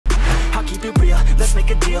keep it real, let's make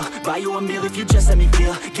a deal. Buy you a meal if you just let me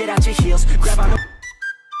feel. Get out your heels, grab on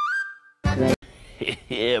the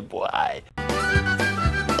yeah, boy.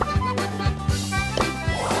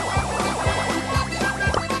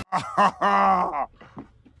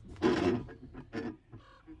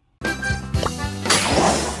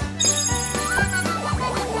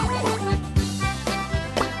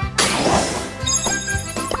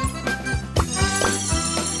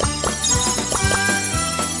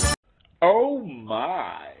 Oh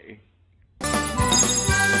my.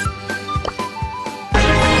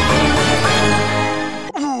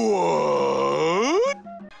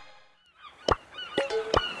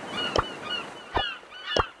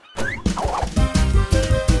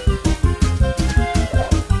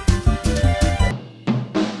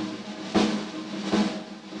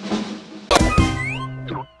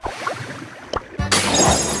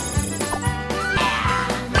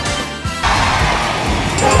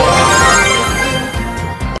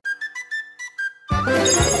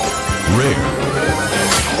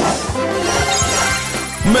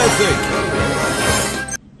 Mythic!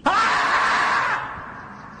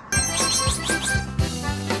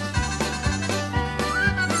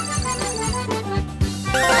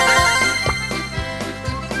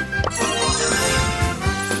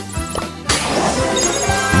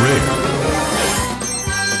 Rare.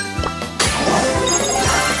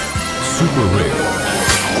 Super rare.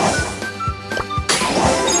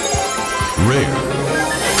 Rare.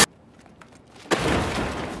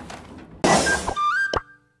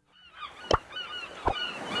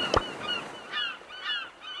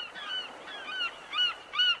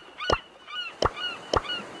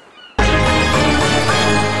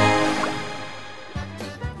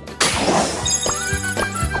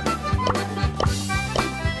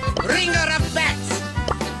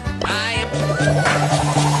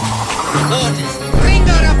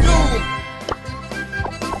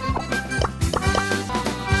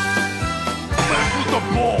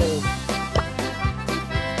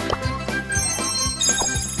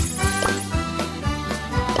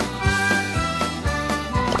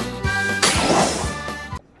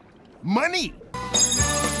 Money!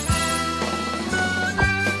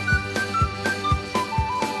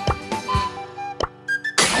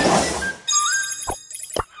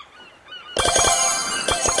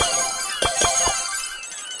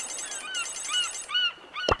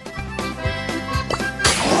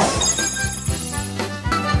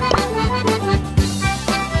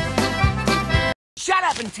 Shut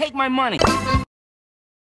up and take my money.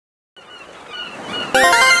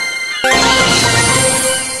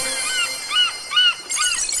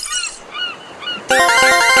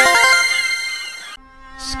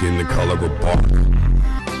 Skin the color of bark.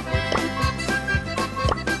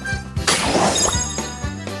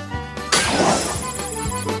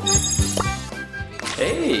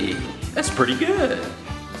 Hey, that's pretty good.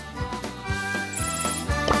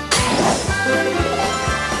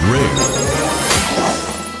 Rare.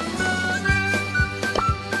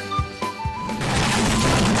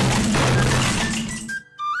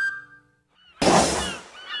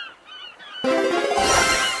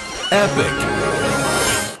 Epic.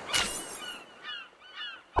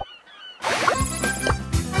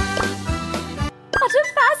 What a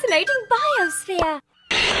fascinating biosphere!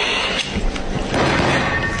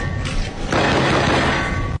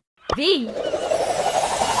 V.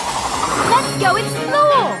 Let's go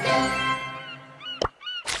explore!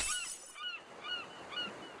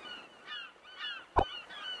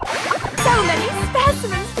 So many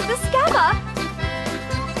specimens to discover!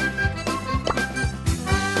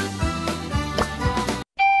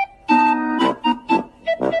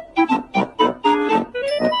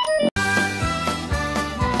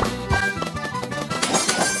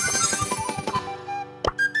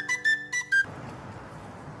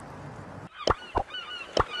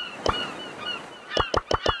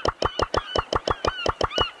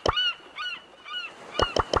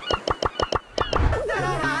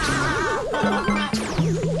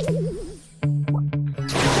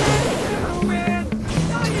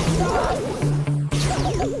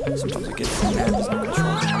 Sometimes it gets so bad, there's no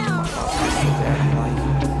control. My thoughts get so bad, like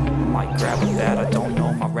I might grab a bat, I don't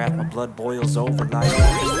know. My wrath, my blood boils over like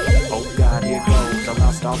oh God, here goes. I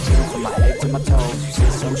lost all feeling from my head to my toes. You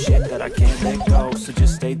said some shit that I can't let go, so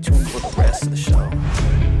just stay tuned for the rest of the show.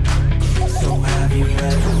 So have you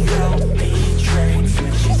ever felt betrayed?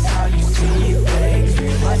 Switches how you see things,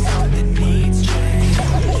 realize something needs change.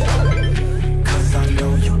 Cause I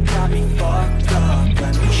know you got me fucked up.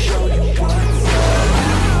 Let me show you what's up.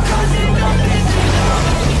 Cause enough is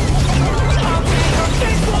enough. I'll take a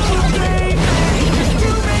face for the blame, just to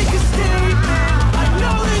make a statement. I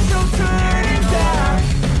know there's no time.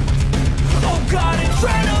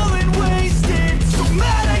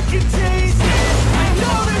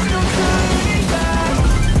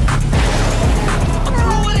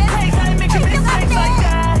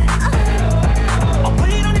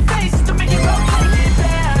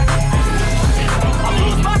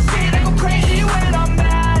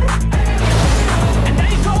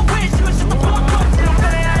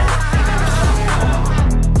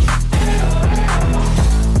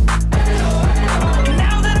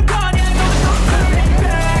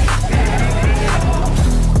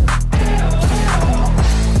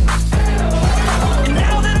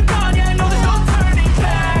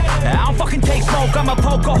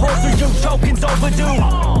 time's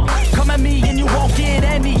overdue. Come at me and you won't get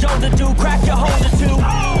any older, dude. Crack your hold or two.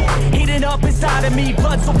 Heating up inside of me,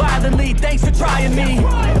 blood so violently. Thanks for trying me.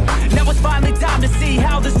 Now it's finally time to see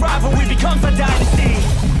how this rivalry becomes a dynasty.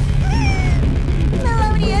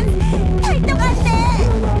 Melodious, take the one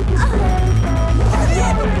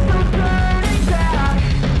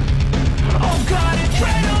Oh God,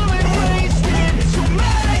 adrenaline wasted. So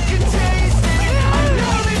mad I can taste it. I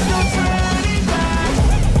know there's no turning back.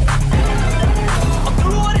 I'll do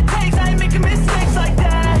what it takes, I ain't making mistakes like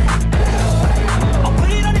that. I'll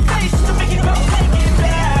bleed on your face just to make you go take it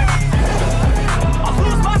back. I'll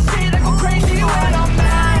lose my shit, I go crazy when I'm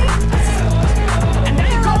mad. And now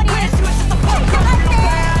you go wish you was just a fuck up real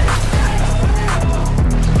bad.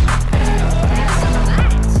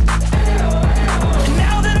 And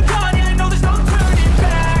now that I'm gone, yeah, I know there's no turning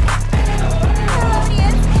back.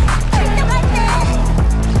 Melodious, take the one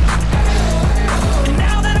And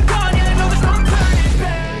now that I'm gone, yeah, I know there's no turning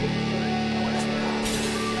back.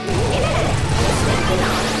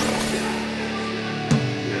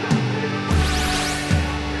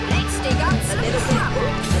 Let's dig up a little bit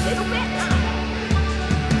more, a little bit.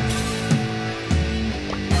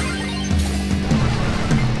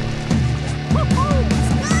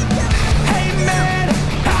 Hey man,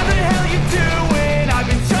 how the hell you doing? I've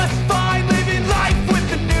been just fine, living life with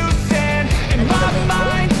the noose and in my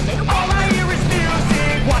mind, all I hear is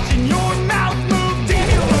music. Watching your mouth move, damn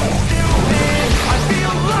you look stupid. I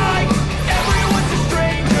feel like everyone's a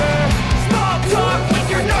stranger. Small talk with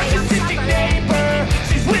your narcissistic neighbor.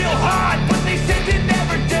 She's real hot, but they said to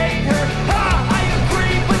never date her. I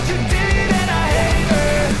agree, but you did it and I hate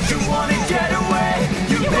her. You wanna get away?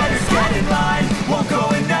 You better get in line. Won't go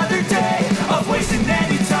another day of wasting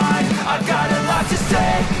any time. I've got a lot to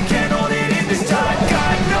say, can't hold it in this time.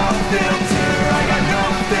 Got no filter, I got no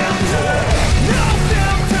filter. No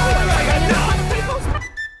filter, I got no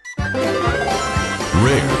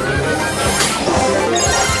Rare.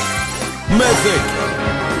 Mythic.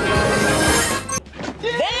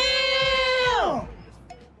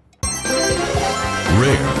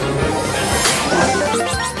 Rare.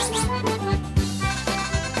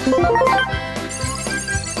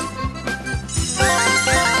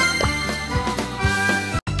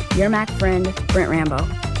 Your Mac friend, Brent Rambo.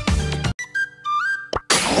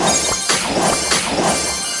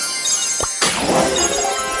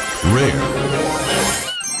 Rare.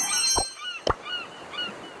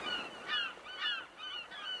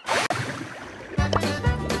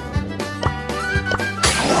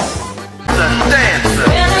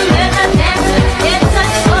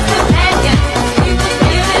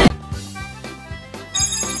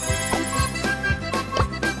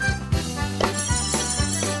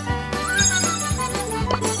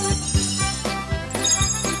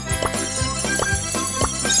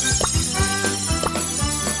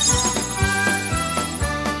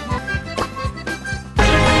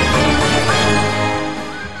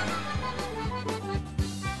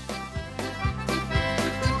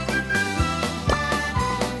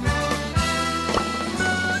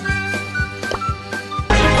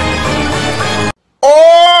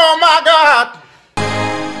 Oh my God!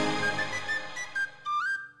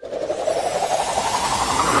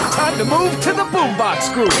 time to move to the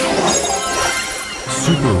boombox group.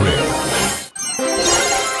 Super rare.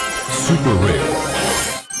 Super rare.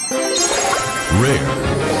 Rare.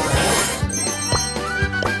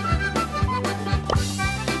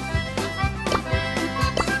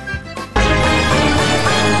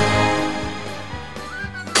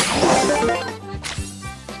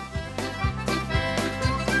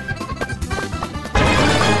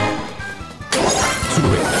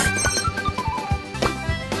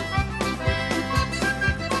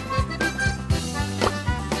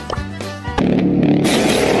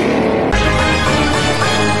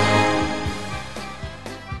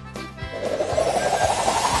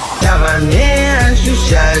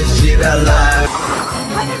 Alive.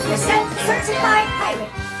 100% certified pirate.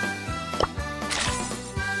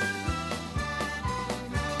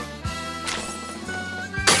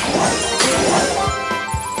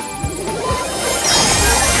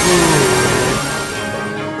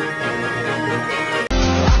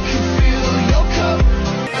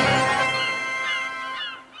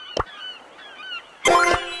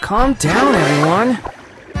 Calm down, everyone.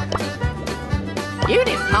 You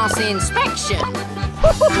didn't pass the inspection.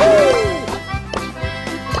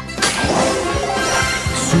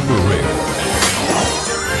 Super rare.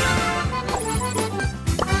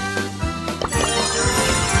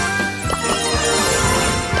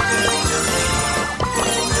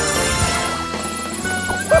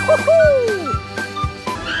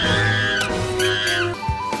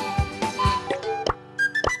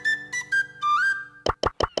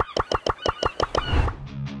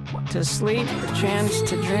 to sleep, a chance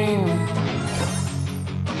to dream.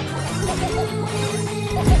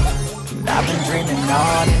 I've been dreaming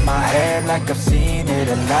on in my head like I've seen it.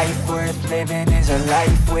 A life worth living is a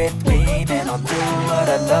life with meaning. I'll do what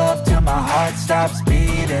I love till my heart stops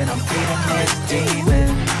beating. I'm feeding this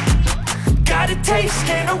demon. Got a taste,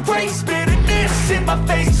 can't erase bitterness in my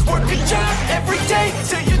face. Work a job every day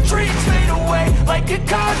till your dreams fade away. Like a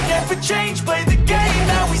card, never change, play the game.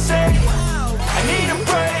 Now we say, I need a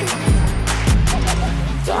break.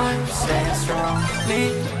 Time staying strong,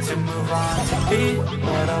 need to move on to be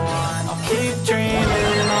what I want. I'll keep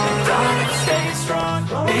dreaming on. Time staying strong,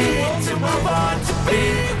 need to move on to be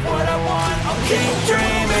what I want. I'll keep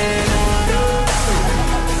dreaming on.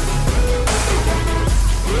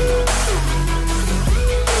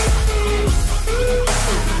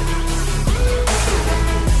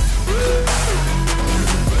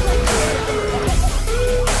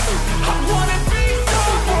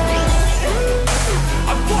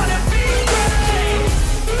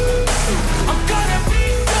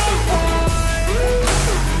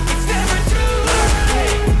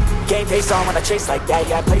 Face on when I chase like that.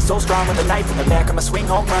 Yeah, I play so strong with a knife in the back. I'ma swing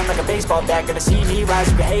home run like a baseball bat. Gonna see me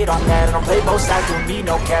rise, you can hate on that. I don't play both sides, doing me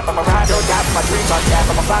no cap. I'ma ride or die for my dreams on tap.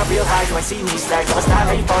 I'ma fly real high, you ain't see me slack. I'ma stop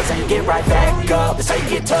how you fall, and you get right back up. That's how you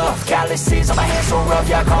get tough. Calluses on my hands so rough,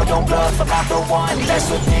 yeah, I call your bluff. I'm not the one,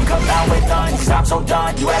 mess with me, come down with none. Cause I'm so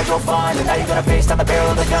done, you had your fun. And now you're gonna face down the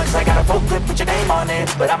barrel of the gun. Cause I got a full clip with your name on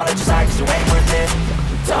it. But I'ma let you slide cause you ain't worth it.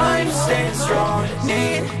 Time staying strong,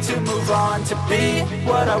 need to move on to be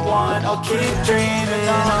what I want. I'll keep dreaming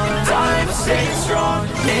on. Time staying strong,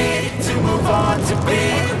 need to move on to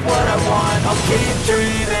be what I want. I'll keep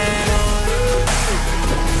dreaming on.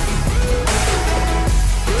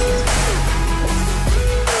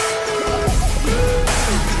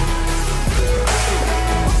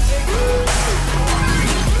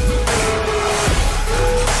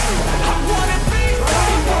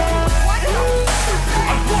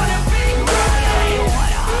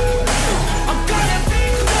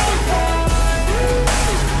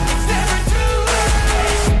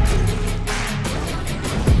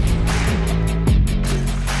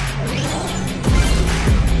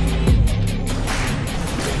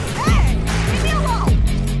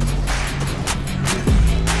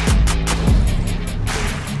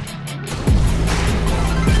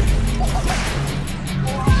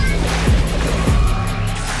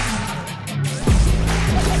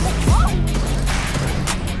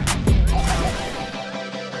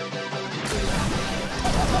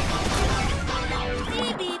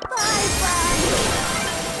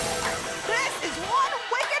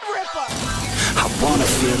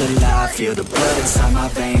 Feel the blood inside my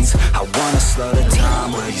veins. I wanna slow the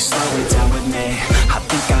time. Will you slow it down with me? I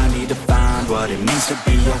think I need to find what it means to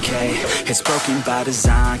be okay. It's broken by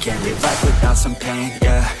design. Can't live life without some pain,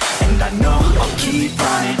 yeah. And I know I'll keep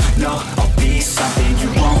running. No, I'll be something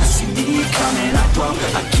you won't see me coming. I grow,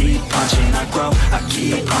 I keep punching. I grow, I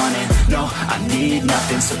keep hunting. No, I need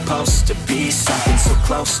nothing. Supposed to be something so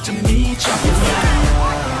close to me. Jumping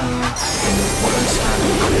down. And the words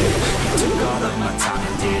kinda quit. You took all of my time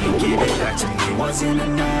and didn't give it back to me. Wasn't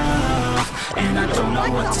enough, and I don't know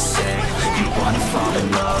what to say. You wanna fall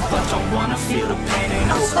in love, but don't wanna feel the pain.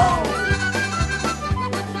 And I'm so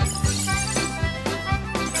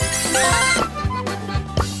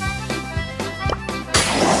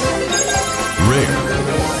Rare.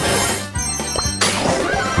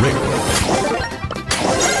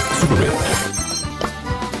 Super rare.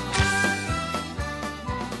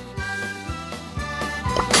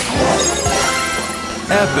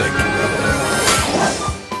 Epic.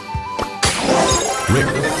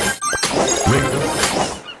 Rare.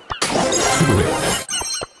 Super rare.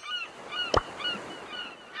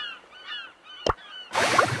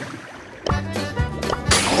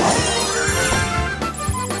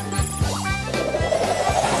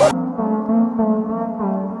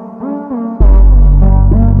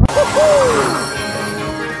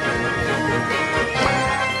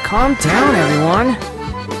 Calm down, everyone.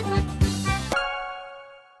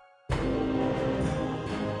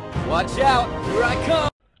 Watch out, here I come!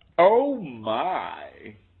 Oh my.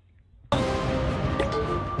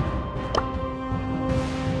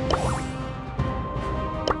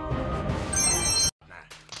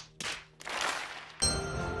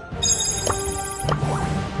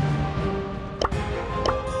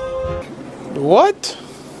 What?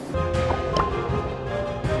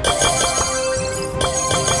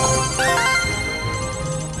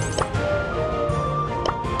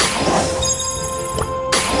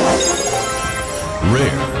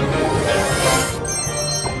 Rare.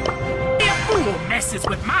 Fool messes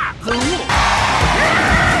with my pool.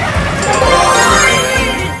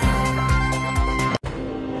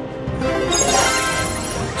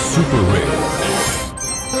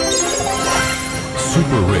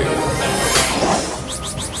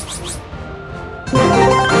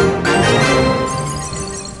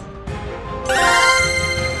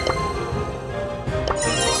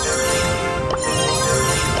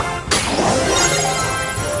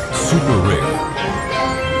 Super rare.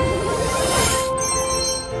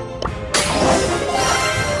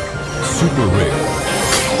 Super rare.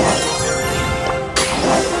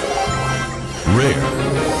 Rare.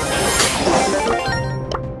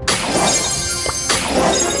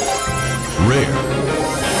 Rare.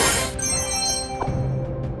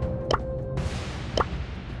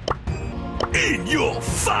 In your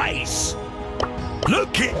face!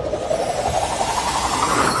 Look it!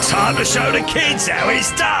 Time to show the kids how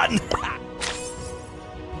it's done!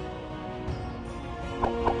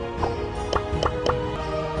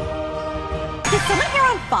 Did someone here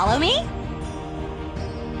unfollow me?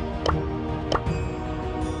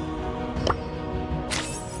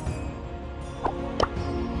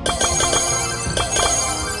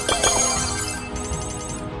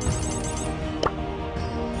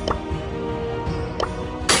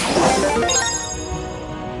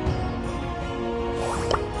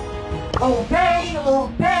 Obey,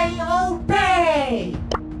 obey, obey!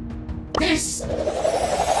 This...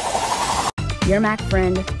 Your Mac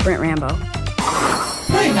friend, Brent Rambo.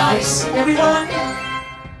 Play nice, everyone!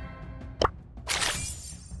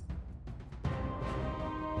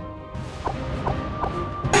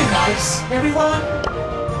 Play nice, everyone!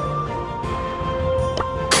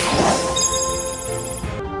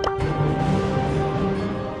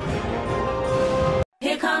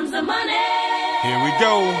 Here comes the money! Here we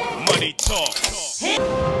go. Money talk.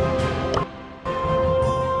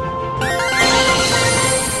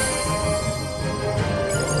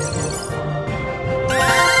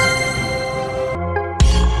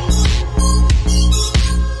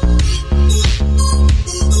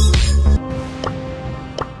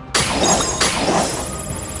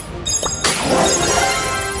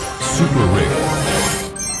 Super rare.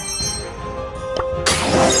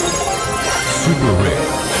 Super rare.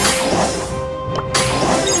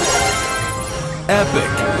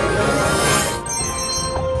 Epic.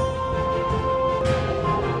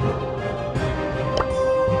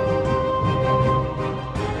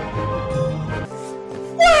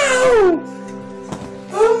 Wow!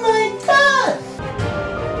 Oh my god!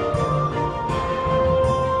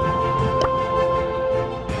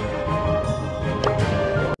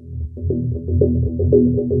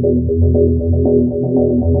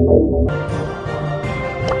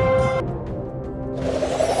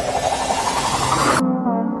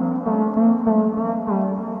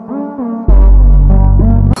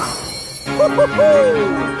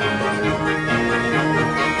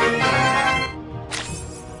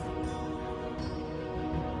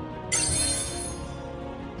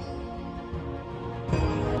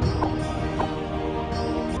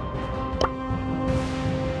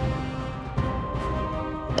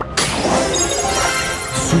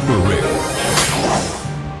 Super rare.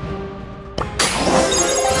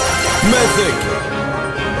 Mythic.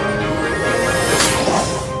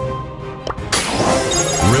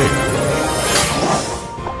 Rare.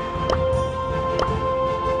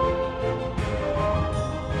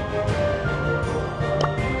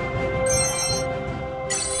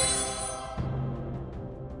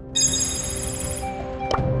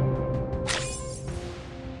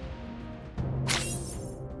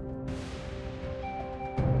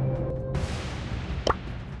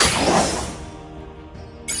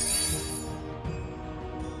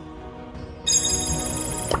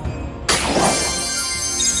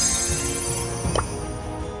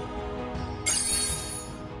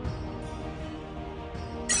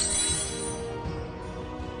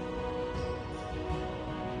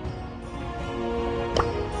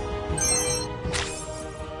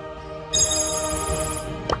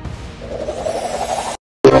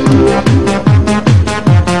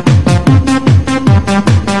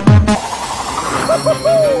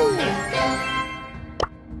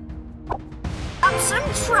 Up some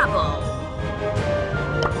trouble.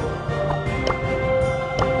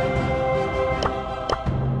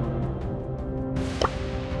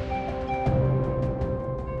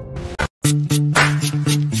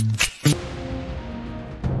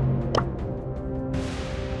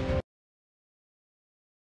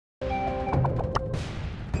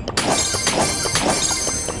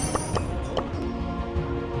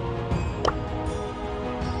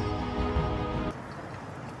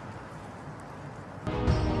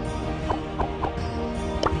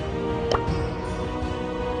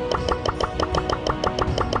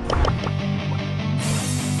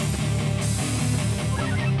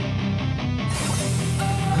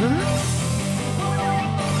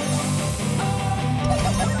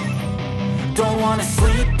 Don't wanna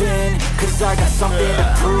sleep in, cause I got something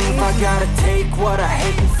to prove. I gotta take what I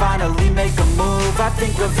hate and finally make a move. I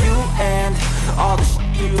think of you and all the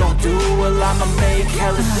shit you don't do, well I'ma make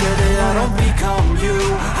hella sure that I don't become you.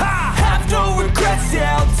 I have no regrets,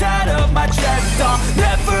 yeah, I'll tie up my chest. I'll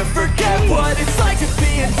never forget what it's like to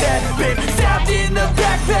be in debt. Been stabbed in the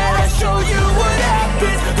back bed, I'll show you what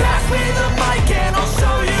happens. Pass me the mic and I'll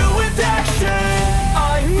show you with action.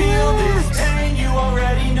 I feel this pain, you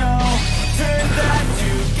already know. Turn that to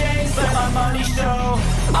gains, let my money show.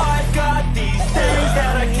 I've got these things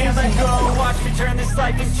that I can't let go. Watch me turn this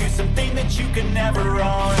life into something that you can never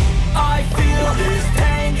own. I feel this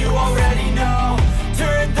pain, you already know.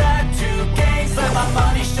 Turn that to gains, let my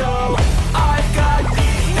money show. I've got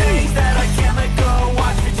these things that I can't let go.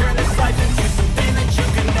 Watch me turn this life into something that you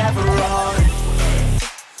can never own.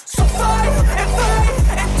 So fight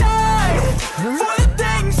and die for the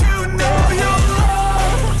things you know you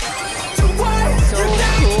love. Do what you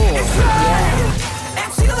think is right, and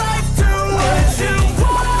see life do what you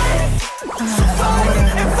want. So fight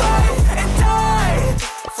and die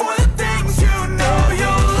for the things you know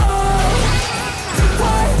you love. Do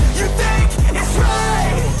what you think is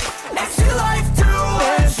right, and see life do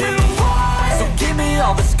what you want. So give me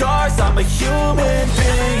all the scars, I'm a human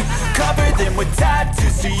being. Cover them with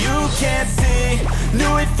tattoos so you can't see.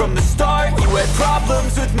 Knew it from the start, you had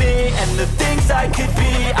problems with me and the things I could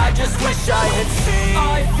be, I just wish I had seen.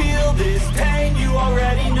 I feel this pain, you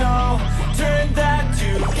already know. Turn that to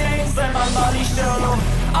gains, let my money show.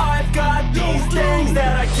 I've got these things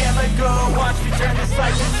that I can't let go. Watch me turn this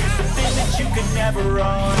life into something that you could never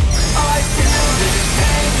own. I feel this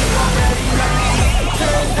pain, you already know.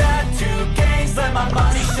 Turn that to gains, let my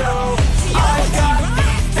money show. I've got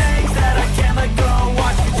these things that I can't let go.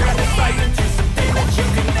 Watch me turn this life into something that you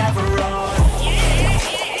can never own.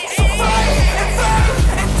 So fight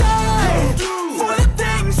and die for the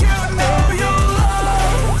things you know you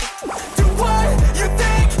love. Do what you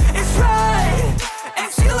think is right, and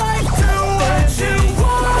see life do what you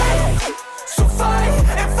want. So fight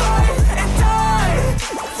and die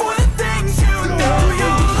for the things you know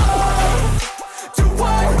you love. Do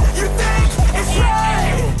what you think is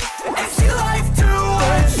right, and see life do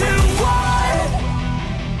what you want.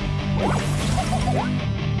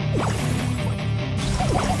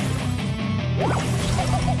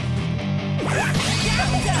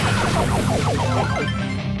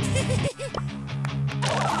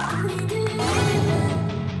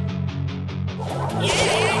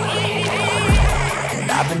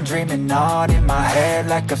 I've been dreaming on in my head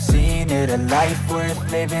like I've seen it. A life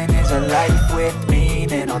worth living is a life with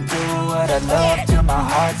meaning. I'll do what I love till my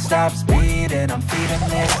heart stops beating. I'm feeding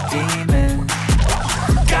this demon.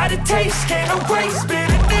 Got a taste, can't erase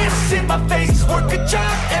bitterness in my face. Work a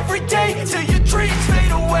job every day till your dreams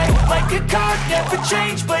fade away. Like a card, never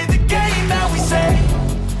change, play the game that we say.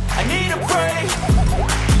 I need a break.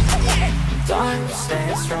 Time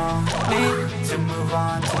staying strong, need to move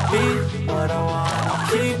on to be what I want. I'll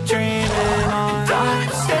keep dreaming on. Time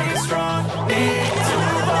staying strong, need to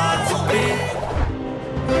move on to be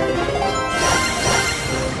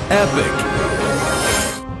Epic.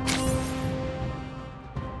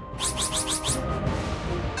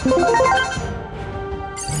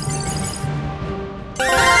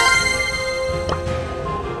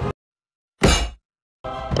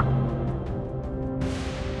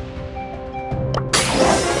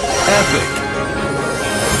 Epic.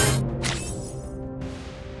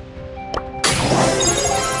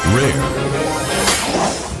 Rare.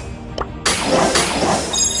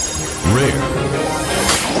 Rare.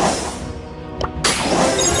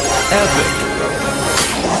 Epic.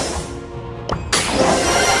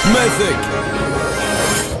 Mythic.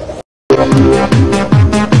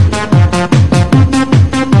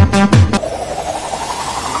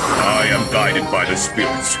 I am guided by the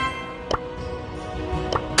spirits.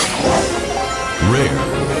 Rare.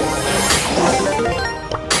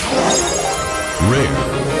 Rare.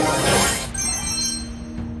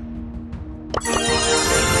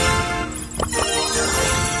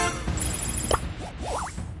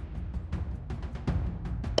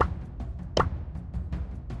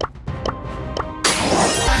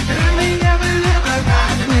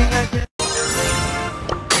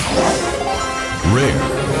 Rare.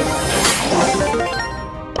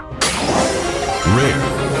 Rare.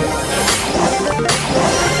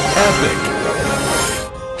 Epic.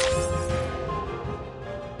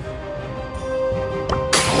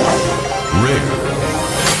 Rare.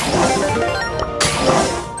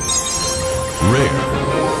 Rare.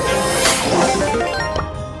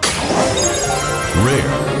 Rare.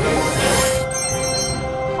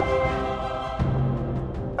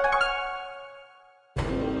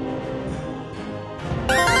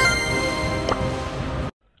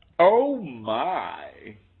 Oh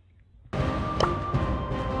my.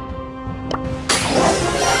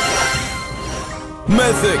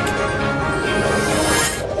 Mythic.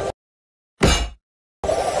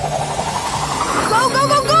 Go, go,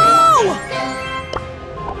 go, go!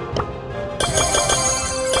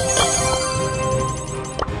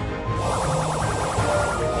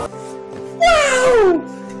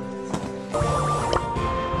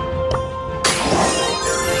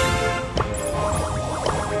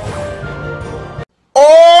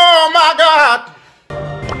 Oh my God!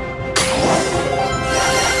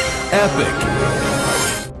 Epic.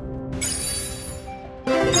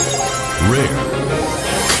 Rare.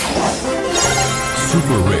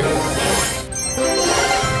 Super rare.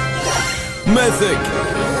 Mythic.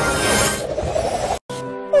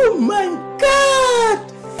 Oh my God!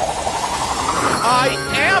 I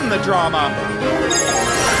am the drama!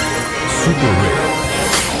 Super rare.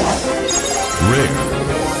 Rare.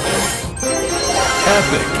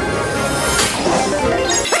 Epic.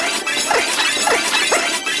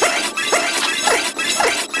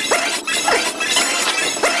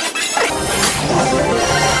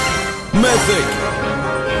 Mythic.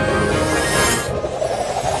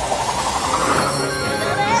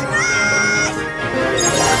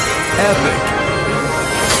 Epic.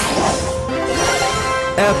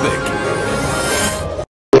 Epic.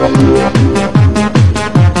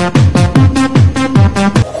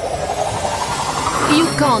 You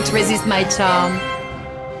can't resist my charm.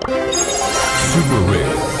 Super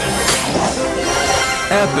rare.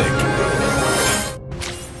 Epic.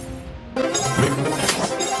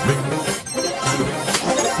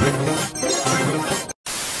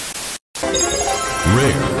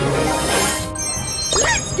 Rare.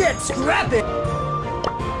 Let's get scrappy!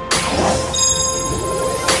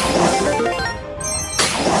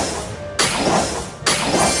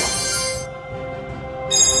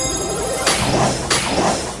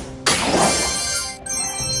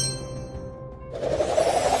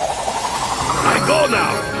 I go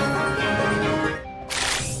now!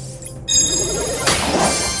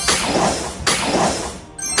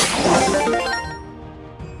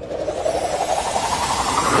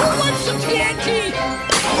 Who wants some TNT?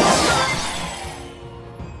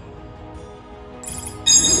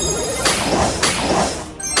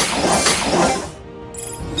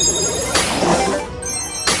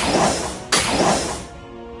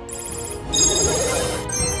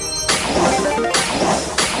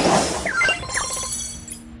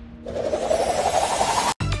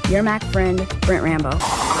 Your Mac friend, Brent Rambo.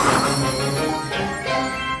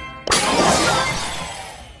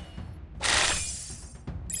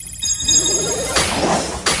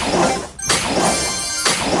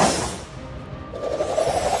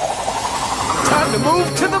 Time to move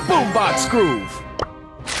to the boombox groove!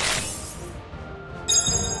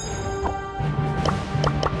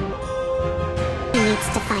 He needs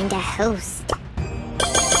to find a host.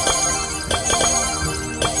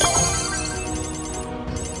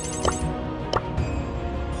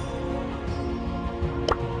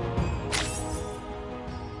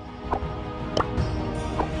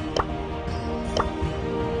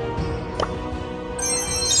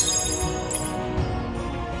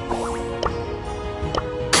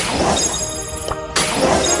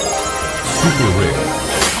 Super rare.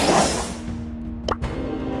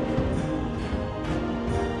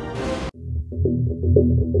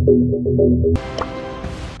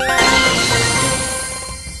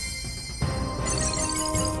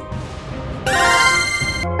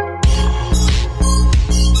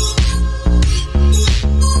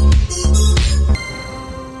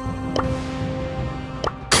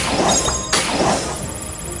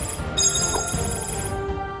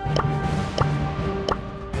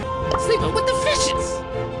 Sleeping with the fishes!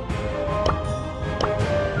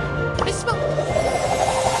 I smell...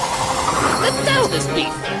 Let's settle this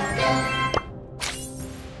beef!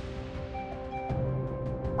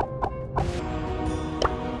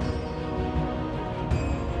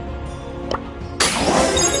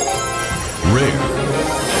 Rare.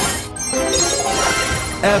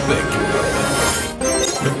 Epic.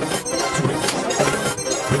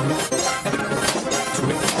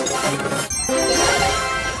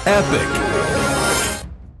 Epic.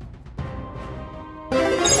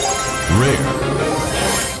 Rare.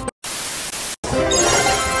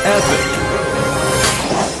 Epic.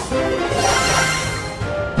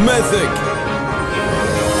 Mythic.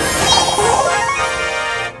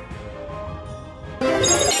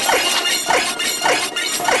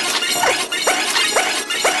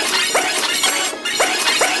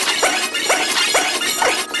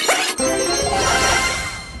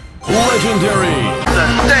 Legendary. The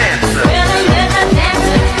dancer!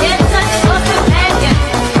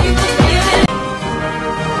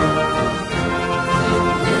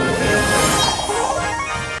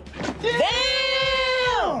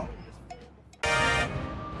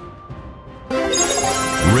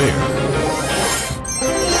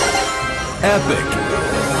 Epic.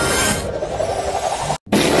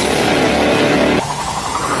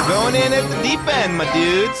 Going in at the deep end, my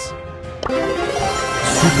dudes.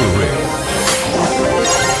 Super rare.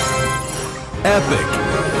 Epic.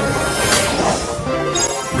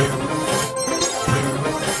 Rare.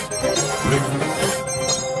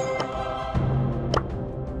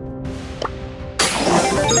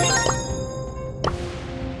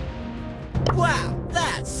 Wow,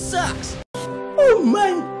 that sucks! Oh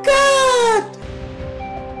my god!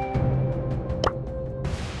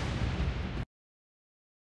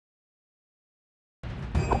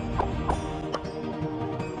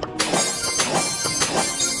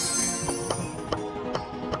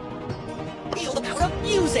 Feel the power of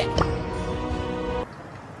music!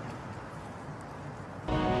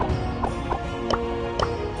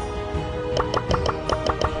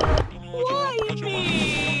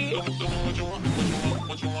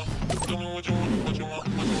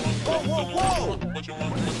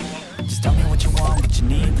 Just tell me what you want, what you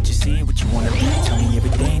need, what you see, what you wanna be. Tell me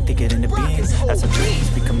everything, think it into being. That's how dreams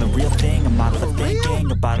become the real thing. A model of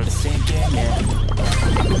thinking, a bottle to sinking, yeah.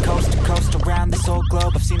 I've been coast to coast around this whole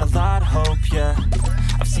globe. I've seen a lot of hope, yeah.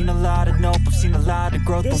 I've seen a lot of nope, I've seen a lot of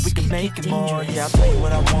growth, but we can make it more, yeah. I'll tell you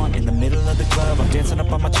what I want in the middle of the club. I'm dancing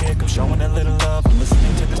up on my chick, I'm showing a little love. I'm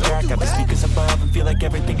listening to this track, got the speakers above, and feel like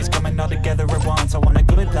everything is coming all together at once. I want a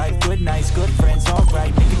good life, good nights, good friends,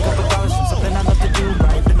 alright. Make a couple dollars from something I love to do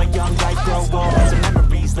right. Live my young life, grow old, as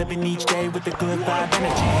memories. Living each day with a good vibe,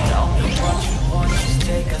 energy. Tell me what you want, just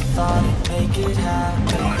take a thought and make it happen.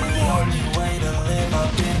 The only way to live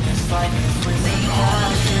up in this life is with some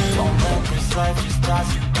passion. Don't let this life just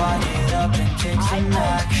toss you, body it up and take some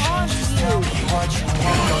action. Just tell me what you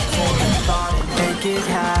want, go take a thought and make it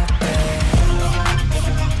happen.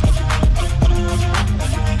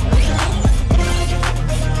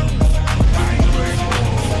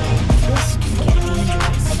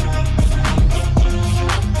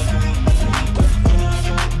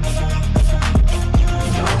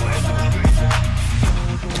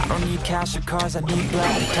 Cash or cars, I need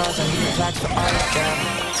black guitars, I need plaques for art, yeah.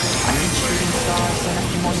 I need shooting stars and a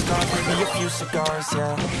few more scars, maybe a few cigars,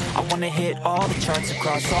 yeah. I wanna hit all the charts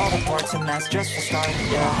across all the parts, and that's just for starting,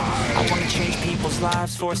 yeah. I wanna change people's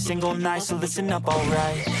lives for a single night, so listen up,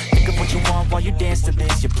 alright. Think of what you want while you dance to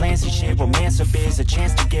this. Your plans and shit, romance or biz, a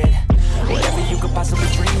chance to get whatever you could possibly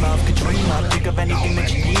dream of, could dream up. Think of anything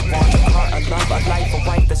that you need, want a car, a love, a life, a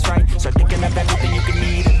wife, that's right. Start thinking of everything you can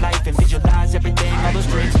need in life and visualize everything, all those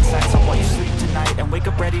dreams and sights. So while you sleep tonight and wake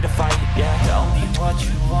up ready to fight, yeah. Tell me what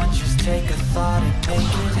you want, just take a thought and make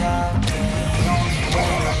it happen. The only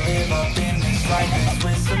way to live up in this life is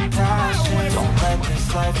with some passion. Don't let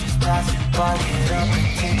this life just pass you by, get up and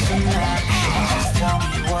take some action. Just tell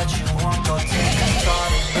me what you want, go take a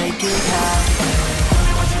thought and make it happen.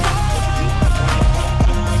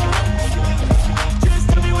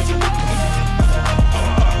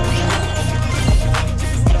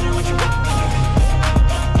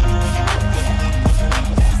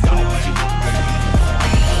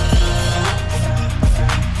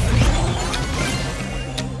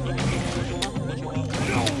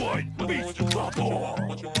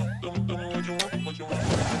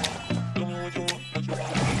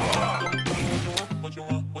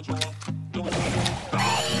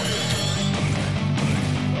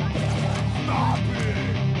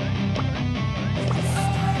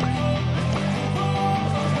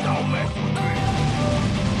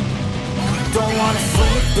 Don't wanna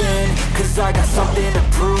sleep in, cause I got something to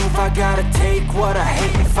prove. I gotta take what I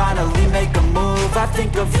hate and finally make a move. I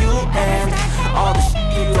think of you and all the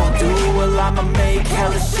shit you don't do. Well, I'ma make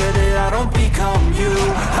hella sure that I don't become you.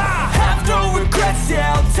 I have no regrets,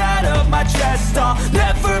 yeah, I'll tie up my chest. I'll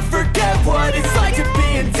never forget what it's like to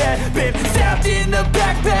be in debt. Been stabbed in the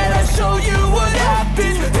back bed, I'll show you what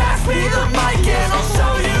happens. Pass me the mic and I'll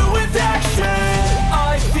show you with action.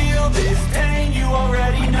 I feel this pain, you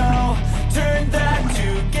already know. Turn that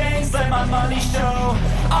to gains, let my money show.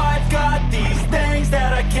 I've got these things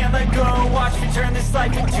that I can't let go. Watch me turn this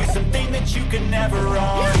life into something that you could never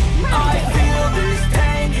own. I feel this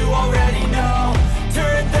pain, you already know.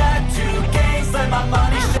 Turn that to gains, let my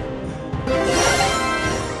money show.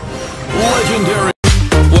 Legendary.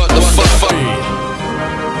 What the fuck?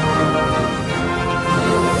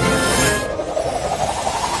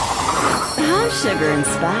 I'm sugar and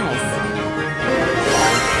spice.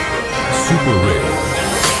 Super rare.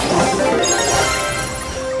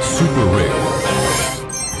 Super rare.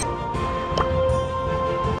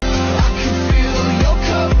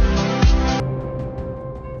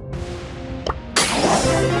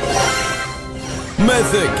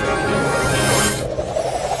 Mythic.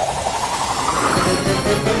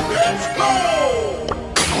 Let's go!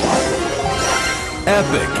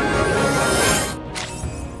 Epic.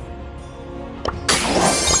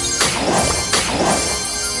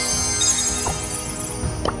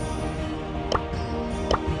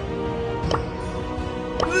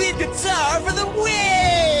 Lead guitar for the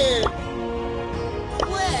win!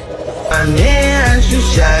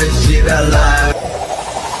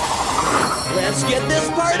 Let's get this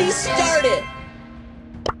party started!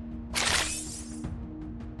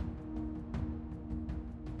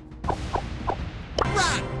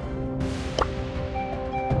 Rock!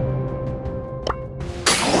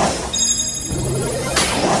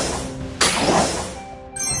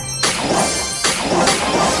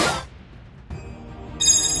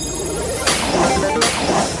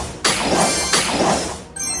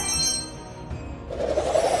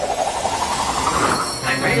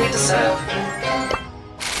 I'm ready to serve.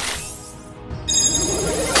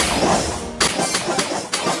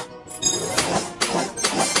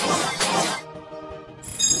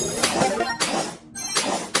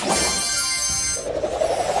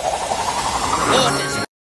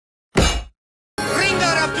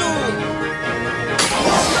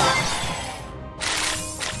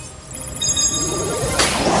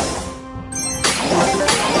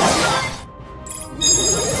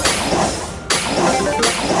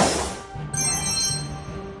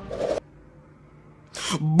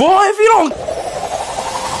 Boy, if you don't...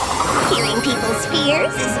 Hearing people's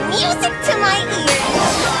fears is music to my ears.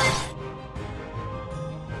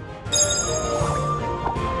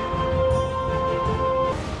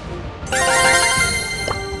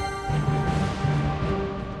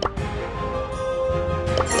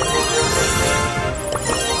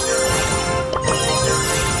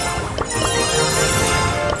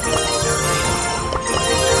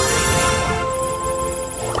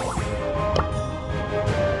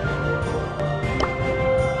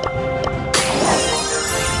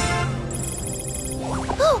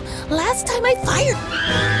 Last time I fired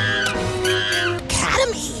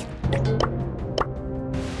Academy.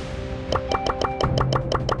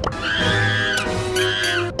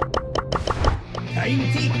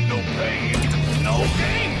 No pain, no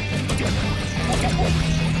gain.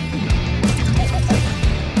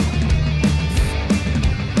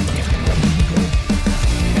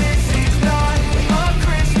 This is not a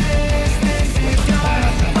Christmas. This is not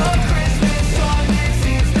a Christmas song. This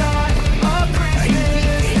is not a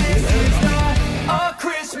Christmas. This is not a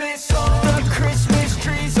Christmas song. The Christmas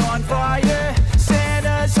tree's on fire.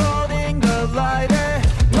 Santa's holding the lighter.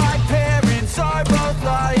 My parents are both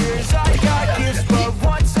liars. I got gifts but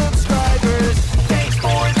one subscribers. Thanks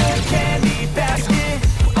for the candy basket.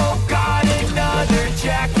 Oh God, another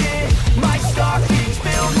jacket. My stocking's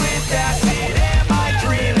filled with acid. Am I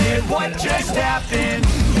dreaming? What just happened?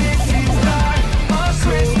 This is not a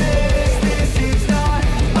Christmas. This is not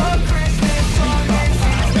a Christmas song. This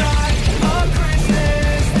is not a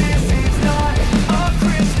Christmas. This is not a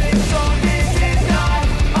Christmas song. This is not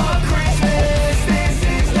a Christmas. This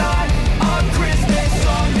is not a Christmas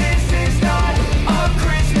song. This is not a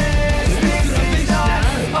Christmas. This is not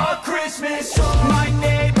a Christmas song. My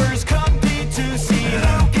neighbors compete to see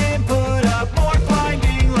who can put up more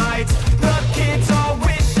blinding lights. The kids all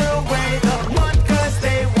wish away the month 'cause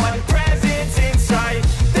they want presents in sight.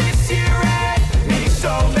 This year had me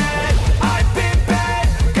so mad. I've been bad,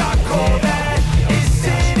 got cold that is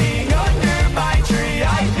sitting under my tree.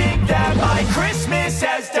 I think that my Christmas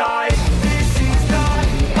has died. This is not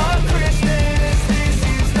a Christmas. This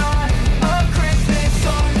is not a Christmas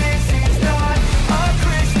song. This is not a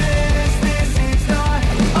Christmas. This is not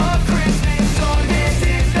a Christmas song. This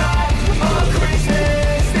is not a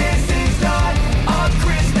Christmas. This is not a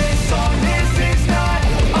Christmas song. This is not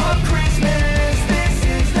a Christmas. This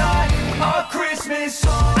is not a Christmas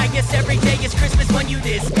song. I guess every day is Christmas when you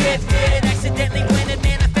this gifted. Accidentally went and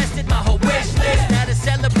manifested my whole wish list. Now to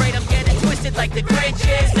celebrate, I'm getting twisted like the Grinch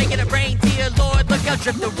is. Making a reindeer, Lord, look how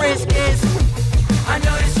drip the risk is. I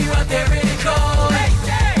notice you out there in the cold.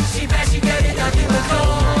 She bad, she getting nothing but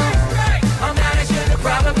cold. I'm mad, I should've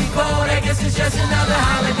probably bold. I guess it's just another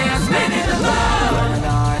holiday I'm spending alone. When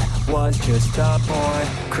I was just a boy,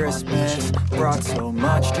 Christmas brought so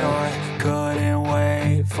much joy. Couldn't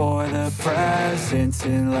wait for the presents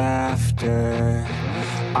and laughter.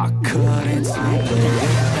 I couldn't sleep late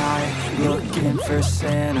at night, looking for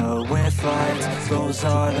Santa with lights. Those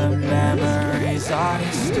are the memories I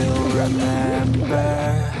still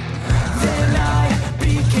remember. Then I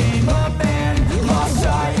became a man, lost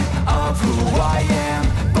sight of who I am.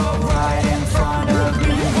 But right in front of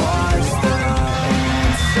me was the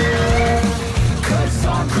answer. 'Cause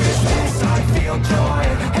on Christmas I feel joy,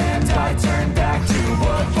 and I turn back to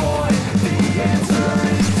a boy. The answer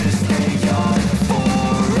is to stay young.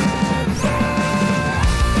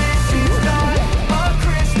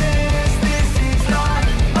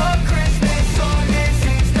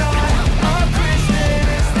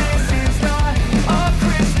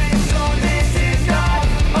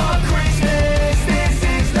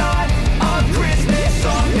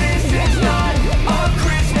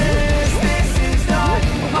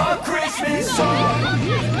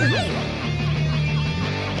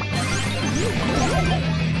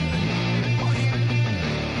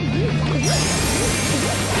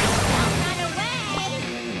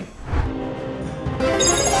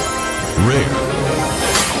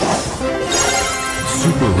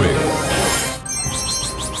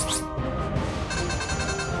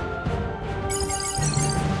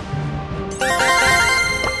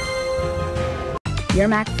 Your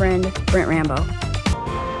Mac friend, Brent Rambo.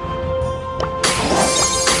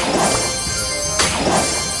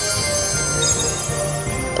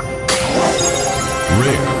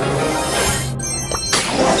 Rare.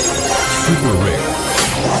 Super rare.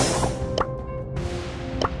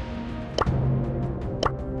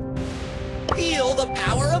 Feel the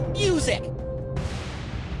power of music.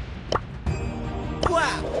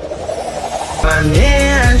 Wow.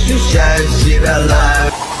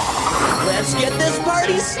 Let's get this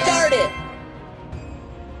party started.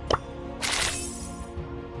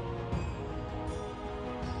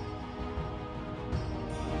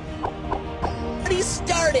 Party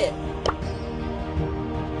started.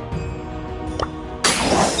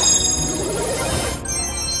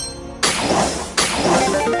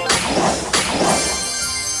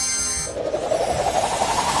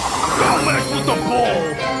 Don't mess with the ball!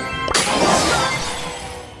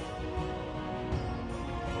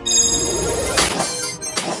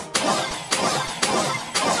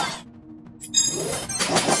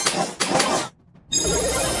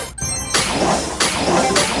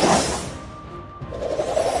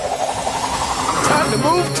 Time to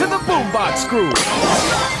move to the boombox groove!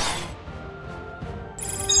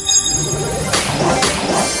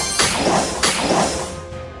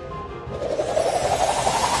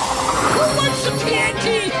 Who wants some TNT?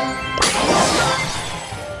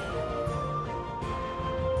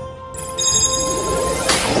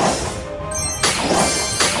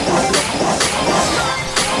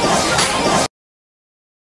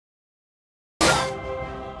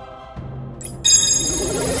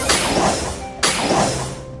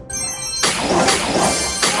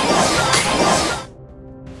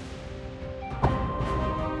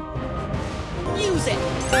 Music.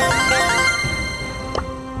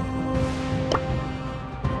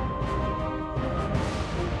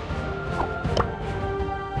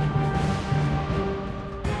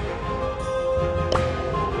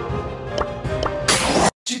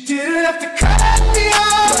 You didn't have to cut me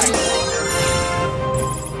off.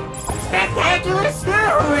 Spectacular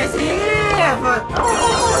Snow is here for...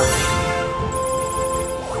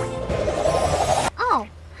 Oh,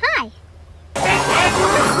 hi.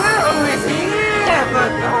 Spectacular Snow is here for...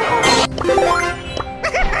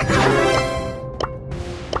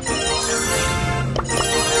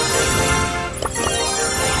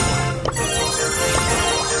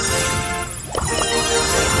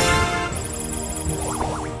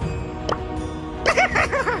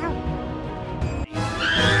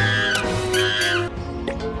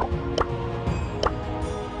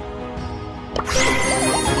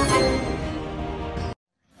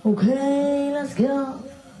 Okay, let's go.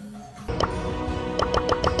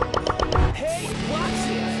 Hey, watch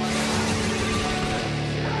it.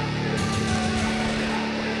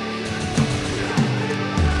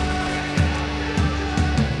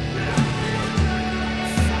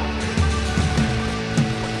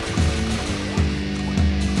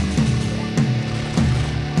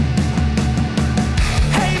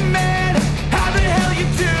 Hey man, how the hell you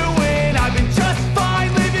doing? I've been just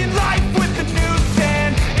fine living life with the news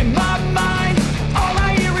and in my mind, all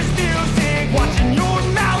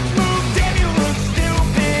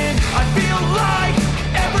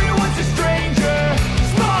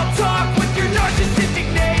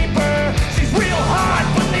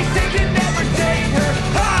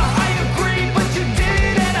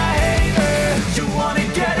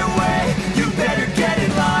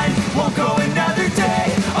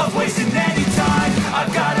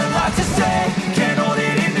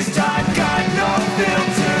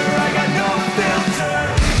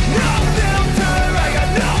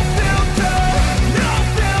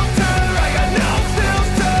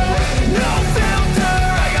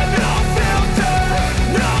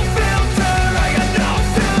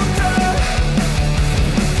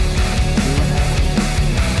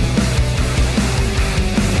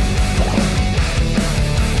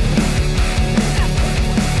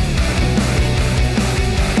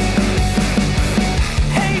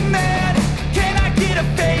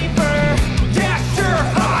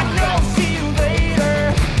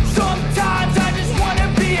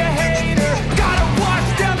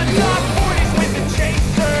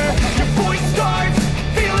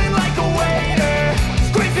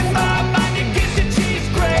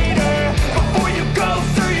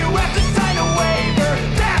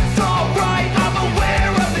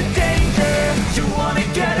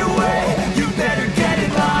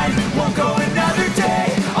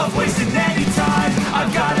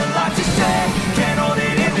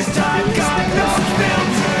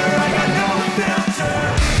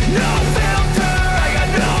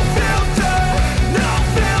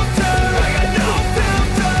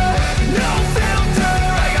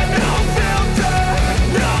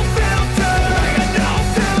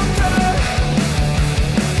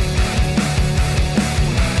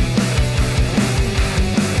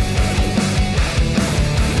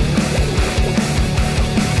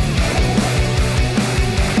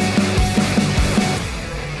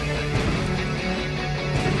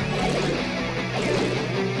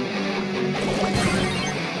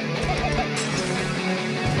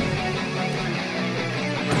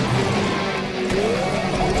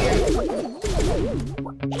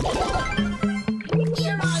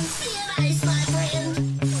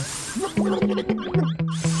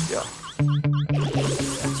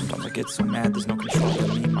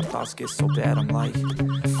thoughts get so bad, I'm like,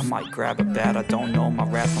 I might grab a bat, I don't know my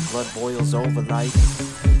wrath, my blood boils over like,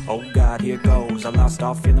 oh God, here goes. I lost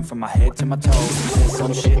all feeling from my head to my toes. He said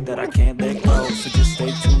some shit that I can't let go, so just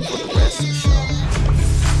stay tuned for the rest of the show.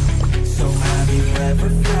 So have you ever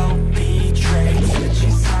felt betrayed?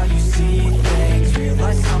 Switches how you see things,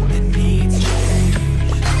 realize something needs change.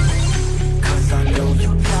 Cause I know you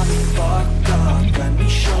got me fucked up, let me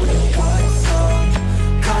show you what's up.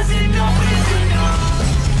 Cause enough is enough.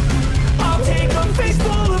 I'll take a face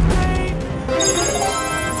full of pain.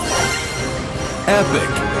 Epic.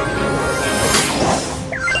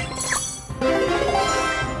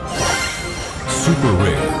 Super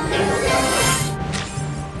rare.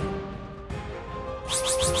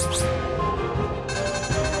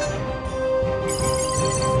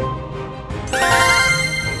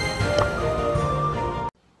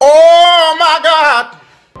 Oh my God!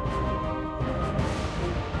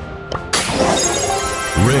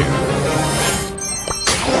 Rare.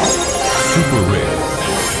 Super rare.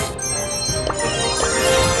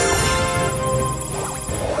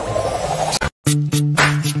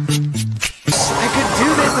 I could do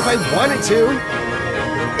this if I wanted to.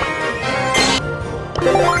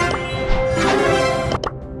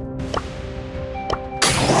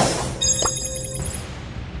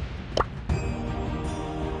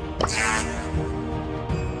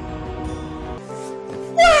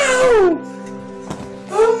 Wow!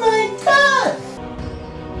 Oh my God!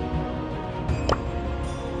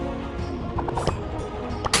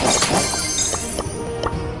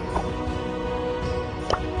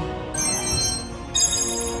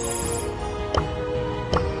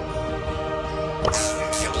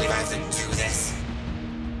 Can't believe I have to do this.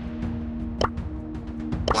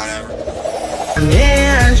 Whatever.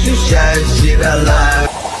 Yeah, she said she alive.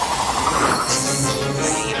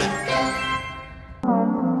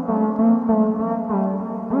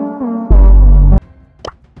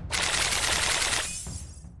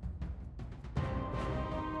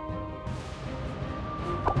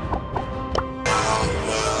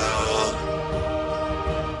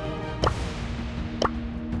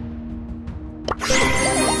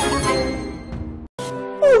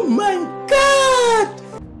 Oh my God!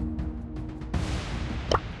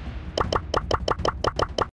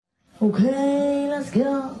 Okay, let's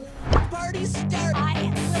go. Party start.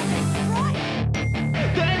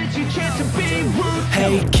 Then it's your chance to be rude.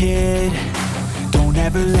 Hey kid, don't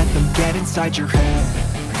ever let them get inside your head.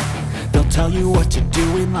 They'll tell you what to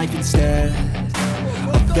do in life instead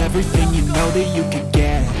of everything you know that you could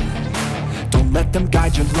get. Don't let them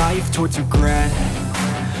guide your life towards regret.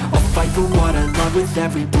 I'll fight for what I love with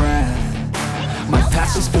every breath. My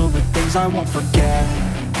past is filled with things I won't forget.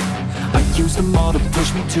 I use them all to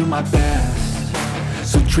push me to my best.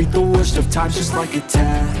 So treat the worst of times just like a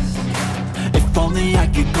test. If only I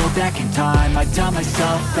could go back in time, I'd tell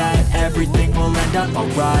myself that everything will end up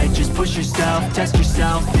alright. Just push yourself, test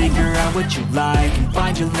yourself, figure out what you like, and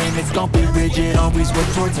find your limits, don't be rigid, always work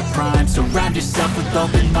towards a prime. Surround yourself with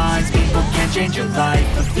open minds, people can change your life.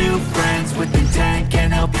 A few friends with intent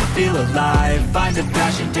can help you feel alive. Find a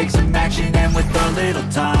passion, take some action, and with a little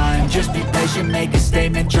time, just be patient, make a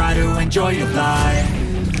statement, try to enjoy your life.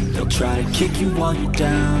 They'll try to kick you while you're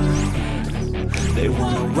down. They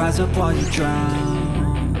wanna rise up while you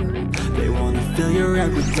drown. They wanna fill your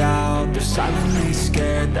head with doubt. They're silently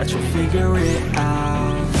scared that you'll figure it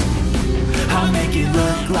out. I'll make it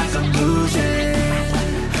look like I'm losing,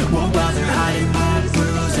 won't bother hiding my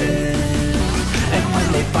bruises. And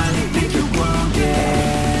when they finally think you're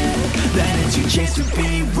wounded, then it's your chance to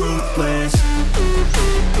be ruthless.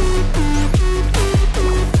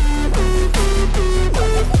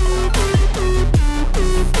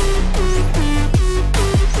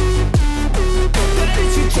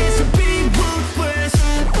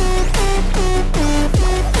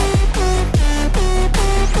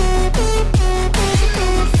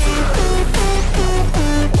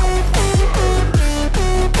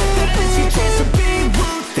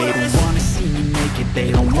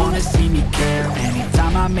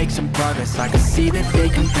 Make some progress, I can see that they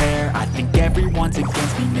compare. I think everyone's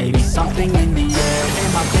against me, maybe something in the air.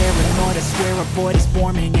 Am I paranoid? I swear a void is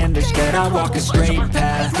forming and they're scared I walk a straight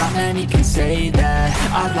path. Not many can say that.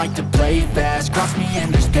 I like to play fast, cross me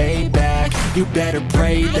and there's payback. You better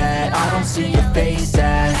pray that I don't see your face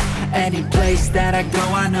at any place that I go.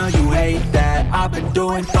 I know you hate that. I've been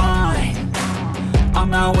doing fine, I'm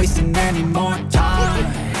not wasting any more time.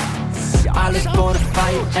 I live for the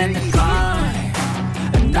fight and the climb.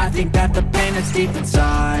 And I think that the pain that's deep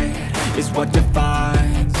inside is what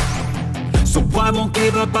defines. So I won't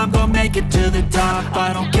give up, I'm gonna make it to the top.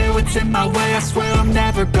 I don't care what's in my way, I swear I'm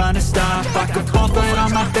never gonna stop. I could fall flat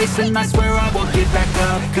on my face and I swear I won't get back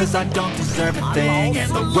up. Cause I don't deserve a thing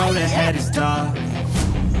and the road ahead is tough.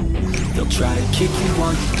 They'll try to kick you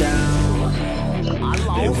while you're down.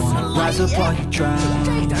 They wanna rise up while you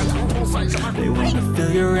drown. They wanna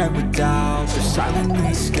fill your head with doubt. They're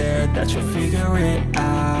silently scared that you'll figure it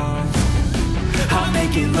out. I'll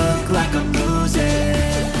make it look like I'm losing.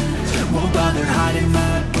 Won't bother hiding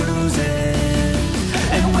my bruises.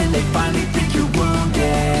 And when they finally think you're wounded,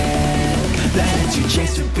 then it's your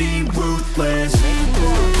chance to be ruthless.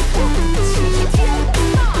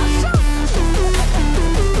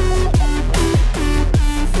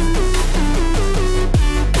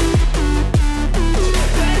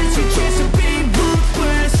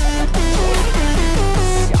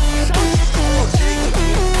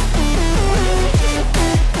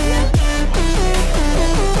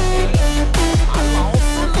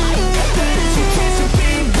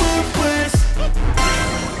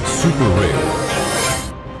 Super Rare.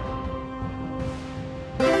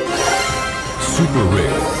 Super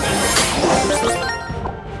Rare.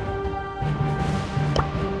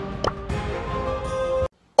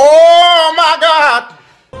 Oh my God!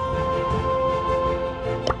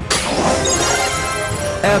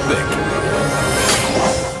 Epic.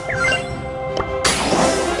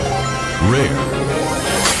 Rare.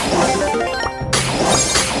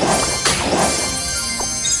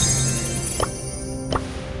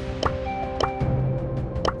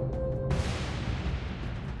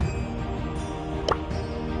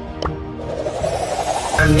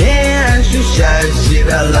 Не ощущаю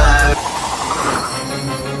себя live.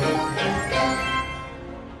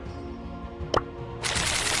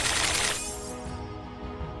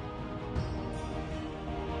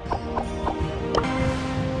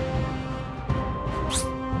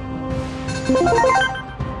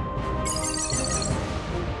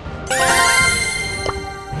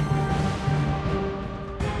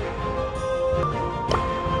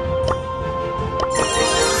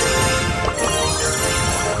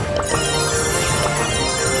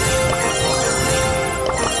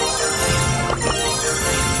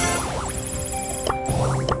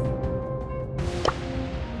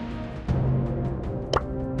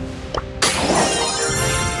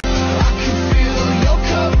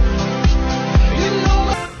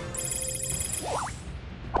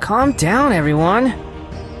 Calm down, everyone.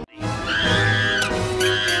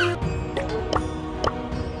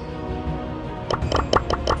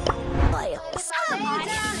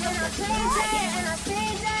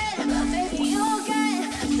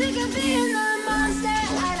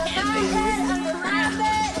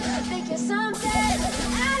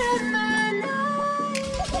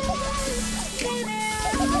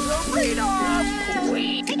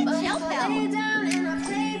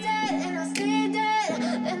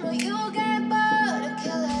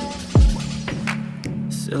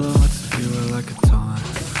 Silhouettes of you are like a taunt.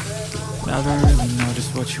 Never really know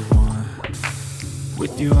just what you want.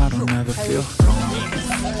 With you I don't ever feel calm.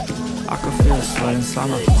 I can feel a sweat inside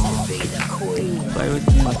my palm. Play with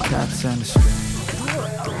me like cats and a string.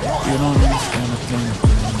 You don't understand the thing I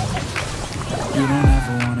bring. You don't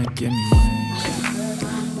ever wanna give me wings.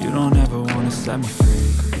 You don't ever wanna set me free.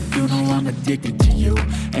 You know I'm addicted to you,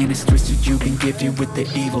 and it's twisted, you've been gifted with the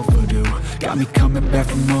evil voodoo. Got me coming back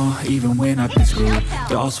for more, even when I've been screwed.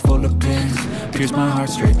 Dolls full of pins, pierce my heart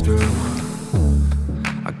straight through.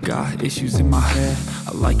 I got issues in my head,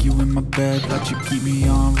 I like you in my bed, let you keep me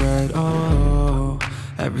on red. Oh,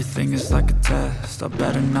 everything is like a test, I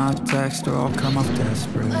better not text or I'll come off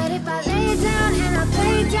desperate. But if I lay down and I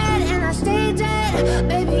play dead and I stay dead,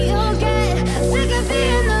 baby you'll get sick of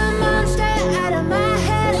being the monster out of my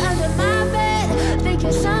head. Under my bed, think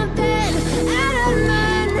you're something out of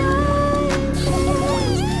my nose.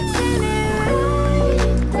 Send it right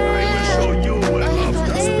there. But if I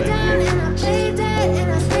lay down and I play dead and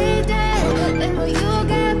I stay dead, then will you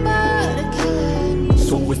get bored of killing?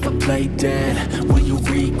 So if I play dead, will you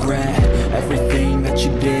regret everything that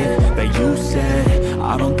you did, that you said?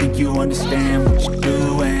 I don't think you understand what you're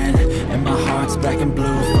doing, and my heart's black and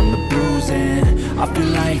blue from the bruising. I feel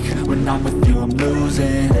like when I'm with you I'm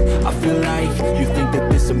losing. I feel like you think that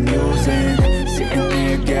this amusing, sitting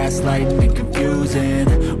there gaslighting and confusing.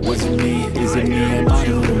 Was it me? Is it me? Am I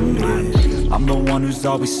deluded? I'm the one who's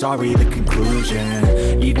always sorry, the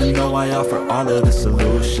conclusion. Even though I offer all of the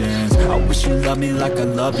solutions, I wish you loved me like I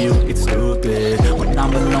love you, it's stupid. When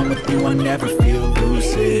I'm alone with you I never feel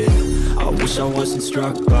lucid. I wish I wasn't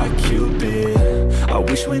struck by Cupid. I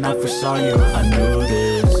wish when I first saw you I knew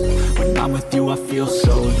this. When I'm with you, I feel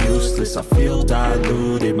so useless. I feel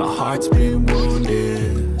diluted, my heart's been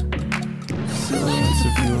wounded. Silhouettes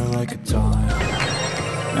of you are like a dawn.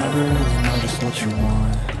 Never really know just what you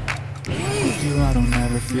want. With you I don't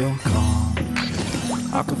ever feel calm.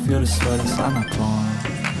 I can feel the sweat inside my palm.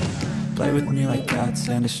 Play with me like cats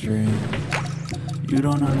and a string. You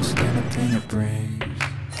don't understand the pain it brings.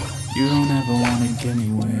 You don't ever wanna give me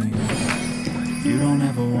wings. You don't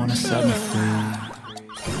ever wanna set me free.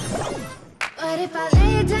 But if I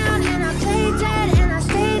lay down and I play dead and I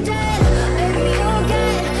stay dead, maybe you'll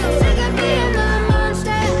get sick of being the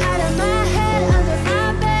monster out of my head, under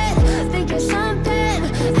my bed, thinking something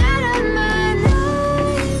out of my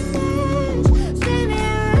nightmares. Stay me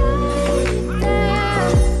right there.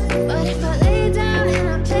 But if I lay down and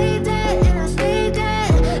I play dead and I stay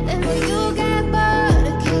dead, then will you get bored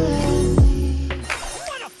of killing me?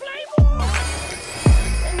 Wanna play more?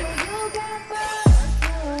 Then will you get bored of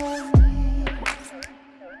killing me?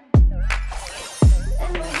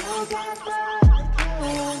 And will you get bored of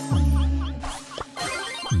killing me?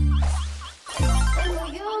 And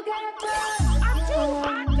will you get bored of killing me?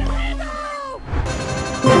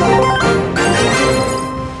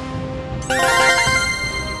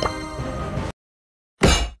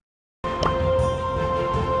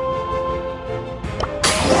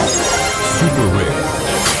 Super rare.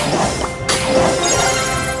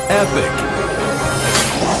 Epic.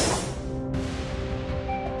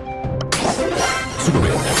 Super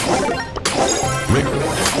rare. Rare.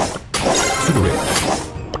 Super rare.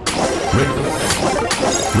 Rare.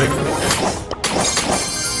 Rare.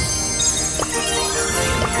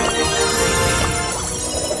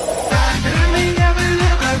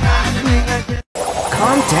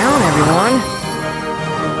 Calm down, everyone.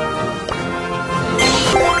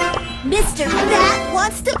 Mr. Fat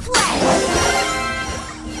wants to play.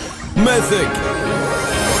 Mythic.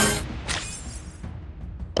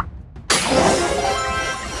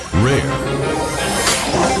 Rare.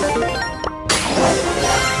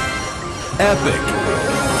 Epic.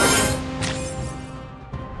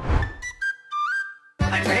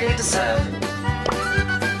 I'm ready to serve.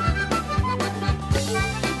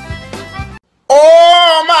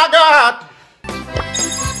 Oh my God!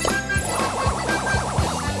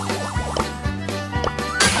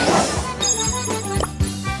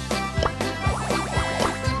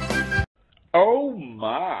 Oh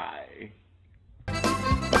my.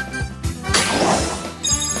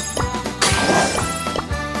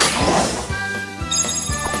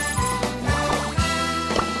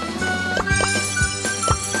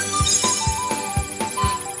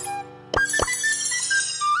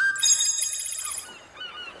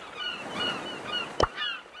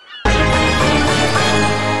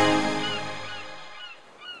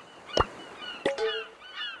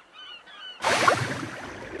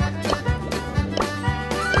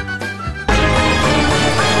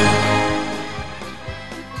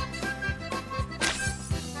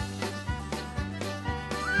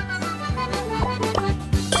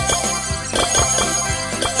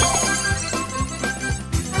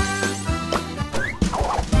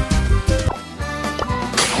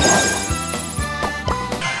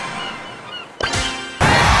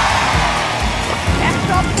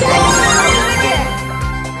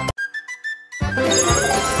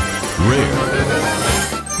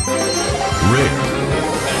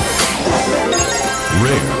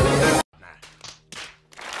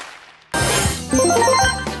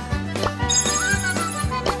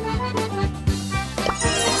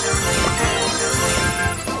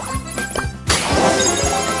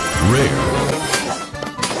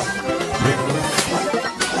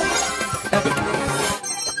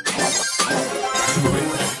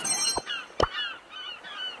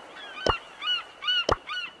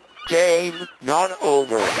 Game not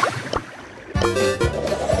over.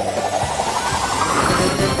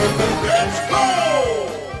 Let's go!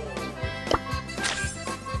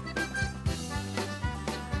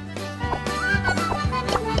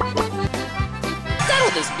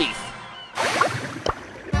 Settle this beef.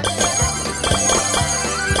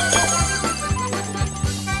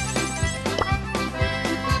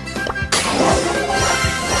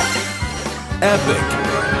 Epic.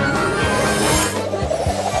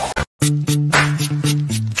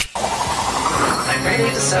 I'm ready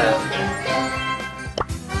to serve.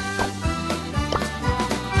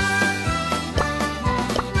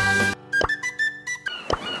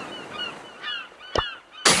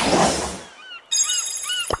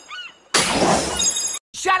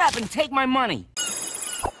 Shut up and take my money.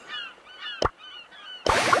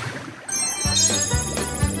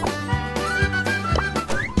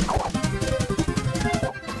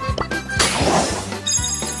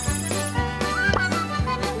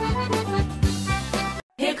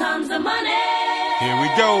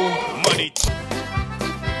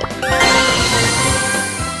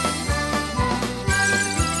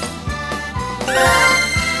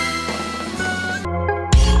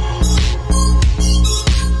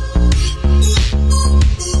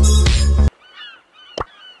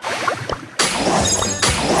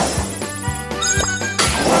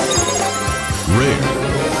 Rare.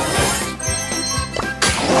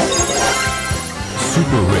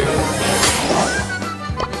 Super rare.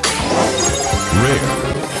 Rare.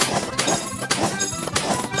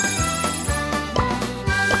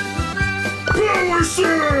 Power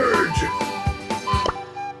surge!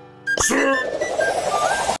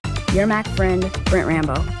 Your Mac friend, Brent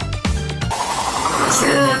Rambo.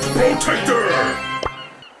 Surge Protector!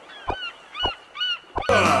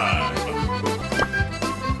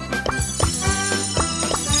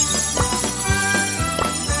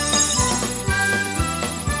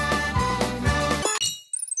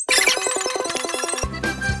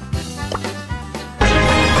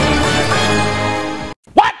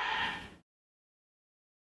 What?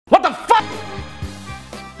 What the fuck?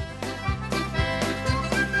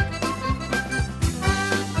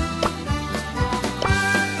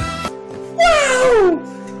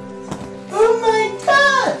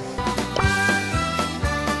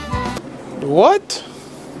 What?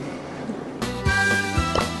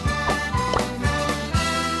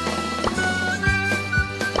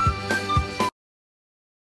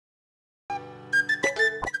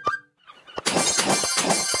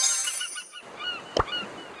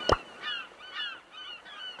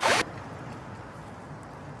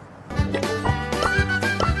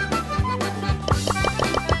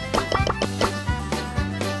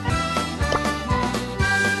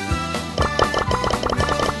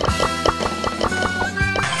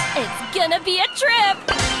 Gonna be a trip!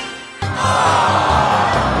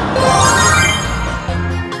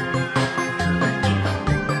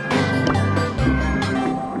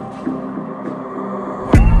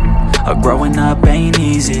 Growing up ain't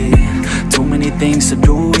easy. Too many things to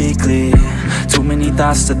do weekly. Too many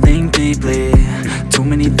thoughts to think deeply. Too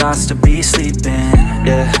many thoughts to be sleeping.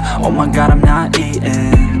 Yeah, oh my god, I'm not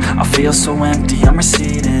eating. I feel so empty, I'm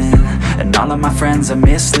receding. And all of my friends are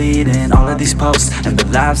misleading. All of these posts and the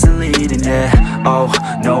lives they're leading. Yeah, oh,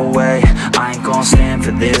 no way, I ain't gon' stand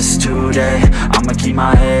for this today. I'ma keep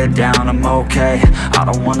my head down, I'm okay. I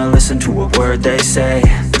don't wanna listen to a word they say.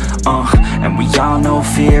 And we all know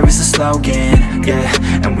fear is a slogan, yeah.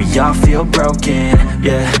 And we all feel broken,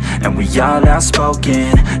 yeah. And we all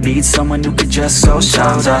outspoken. Need someone who could just so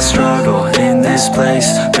sometimes I struggle in this place.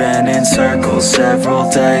 Been in circles several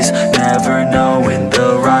days, never knowing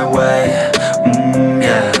the right way.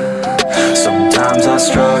 Yeah. Sometimes I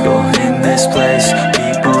struggle in this place.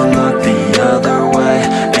 People look the other way,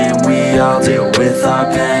 and we all deal with our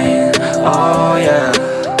pain. Oh yeah.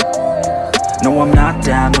 No, I'm not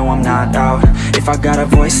down, no, I'm not out. If I got a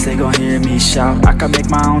voice, they gon' hear me shout. I can make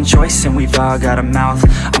my own choice and we've all got a mouth.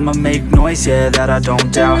 I'ma make noise, yeah, that I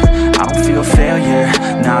don't doubt. I don't feel failure,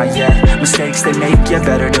 not yet. Mistakes they make, yeah,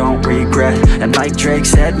 better don't regret. And like Drake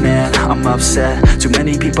said, man, I'm upset. Too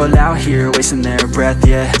many people out here wasting their breath,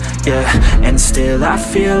 yeah, yeah. And still I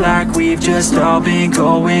feel like we've just all been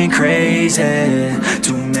going crazy.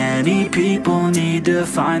 Too many people need to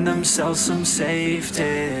find themselves some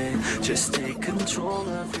safety. Just take control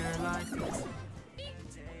of your life.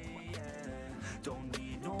 Don't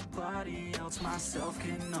need nobody else, myself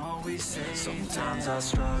can always save. Sometimes I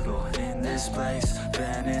struggle in this place.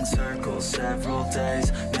 Been in circles several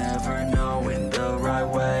days, never knowing the right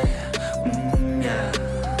way. Yeah.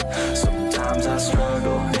 Sometimes I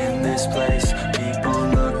struggle in this place. People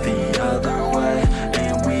look the other way,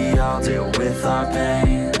 and we all deal with our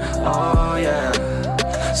pain. Oh yeah.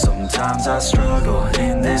 Sometimes I struggle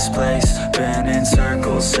in this place. Been in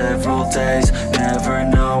circles several days, never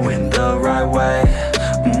knowing the right way.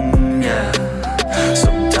 Yeah.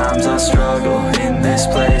 Sometimes I struggle in this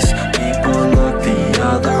place. People look the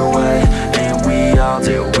other way, and we all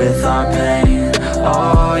deal with our pain.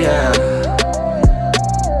 Oh yeah.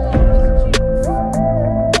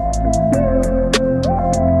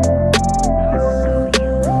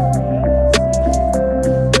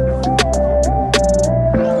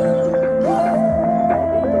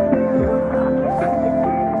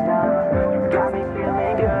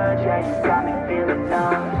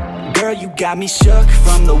 Got me shook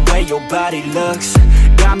from the way your body looks.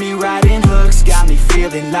 Got me riding hooks, got me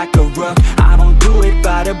feeling like a rook. I don't do it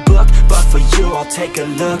by the book, but for you I'll take a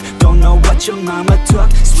look. Don't know what your mama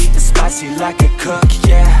took, sweet and spicy like a cook,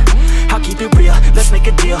 yeah. I'll keep it real, let's make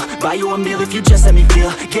a deal. steal, buy you a meal if you just let me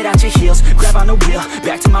feel. Get out your heels, grab on the wheel,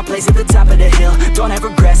 back to my place at the top of the hill. Don't have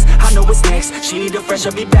regrets, I know what's next. She need a fresh,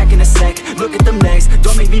 I'll be back in a sec. Look at them legs,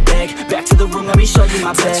 don't make me beg. Back to the room, let me show you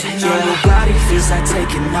my bed. Touching on your body feels like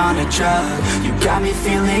taking on a drug. You got me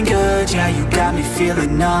feeling good, yeah, you got me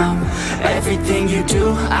feeling numb. Everything you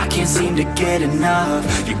do, I can't seem to get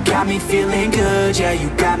enough. You got me feeling good, yeah, you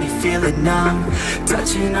got me feeling numb.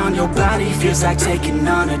 Touching on your body feels like taking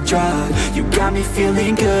on a drug. You got me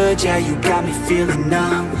feeling good, yeah, you got me feeling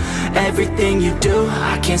numb. Everything you do,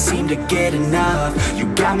 I can't seem to get enough. You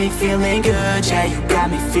got me feeling good, yeah, you got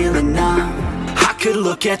me feeling numb. I could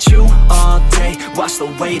look at you all day, watch the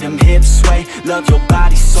way them hips sway. Love your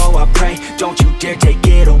body so I pray, don't you dare take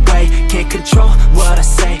it away. Can't control what I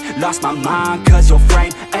say, lost my mind cause your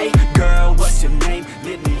frame. Hey girl, what's your name?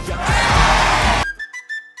 Lit me up.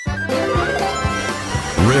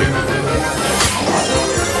 Rare.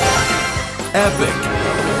 Epic.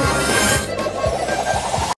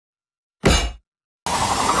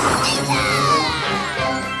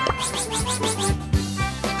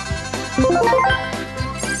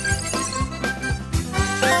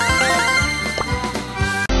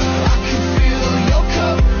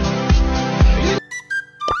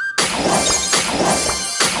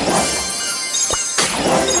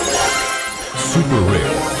 Super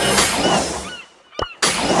rare.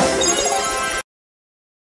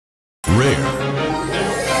 Rare.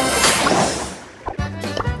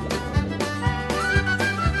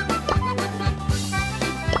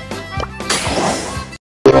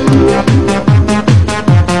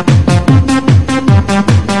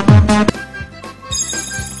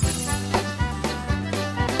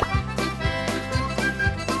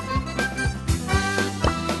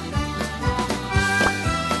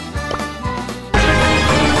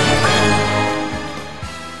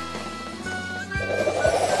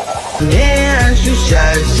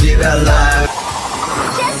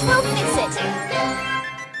 Just will fix it.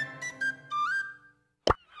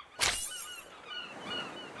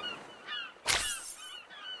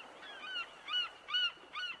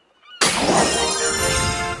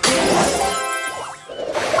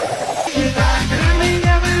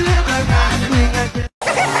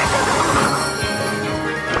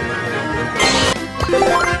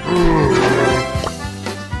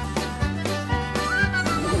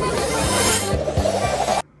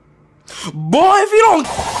 Boy, if you don't...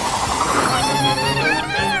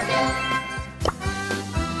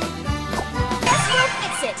 Just will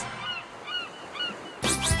fix it.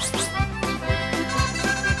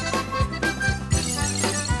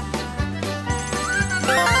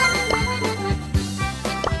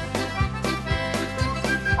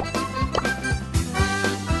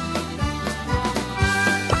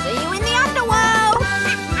 See you in the underworld.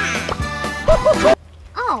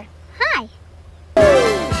 Oh, hi.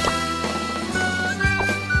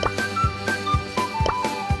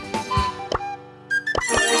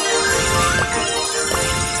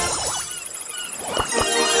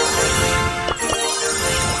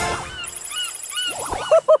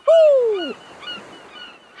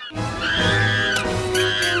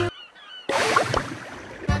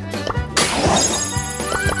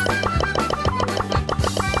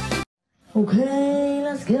 Okay,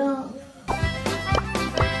 let's go.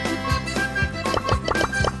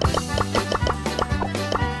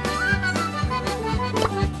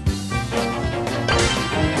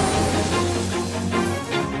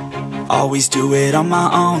 Always do it on my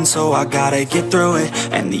own, so I gotta get through it.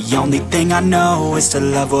 And the only thing I know is to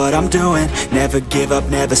love what I'm doing. Never give up,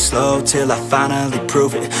 never slow, till I finally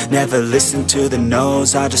prove it. Never listen to the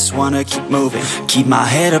no's, I just wanna keep moving. Keep my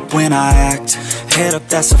head up when I act, head up,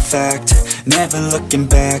 that's a fact. Never looking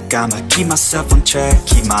back, I'ma keep myself on track.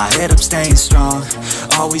 Keep my head up, staying strong,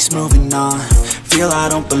 always moving on. Feel I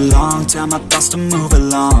don't belong, tell my thoughts to move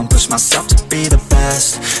along. Push myself to be the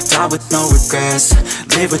best, die with no regrets.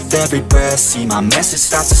 Live with every breath, see my message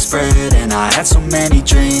start to spread. And I had so many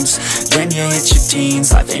dreams, then you hit your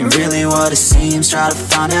teens. Life ain't really what it seems, try to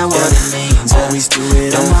find out what it means. Always do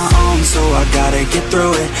it on my own, so I gotta get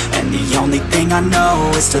through it. And the only thing I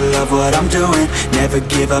know is to love what I'm doing. Never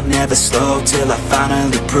give up, never slow, till I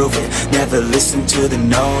finally prove it. Never listen to the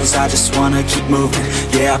no's, I just wanna keep moving.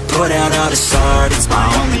 Yeah, I put out all this art, it's my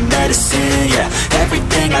only medicine. Yeah,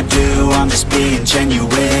 everything I do, I'm just being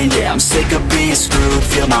genuine. Yeah, I'm sick of being screwed,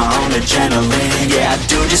 feel my own adrenaline. Yeah, I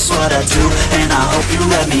do just what I do, and I hope you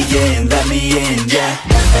let me in, yeah.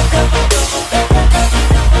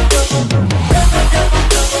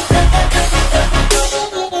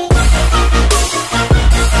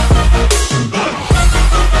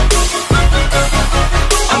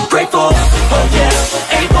 I'm grateful, oh yeah,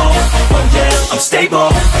 able, oh yeah, I'm stable.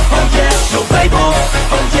 Oh yeah, no label.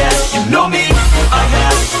 Oh yeah, you know me. I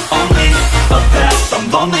have only a path. I'm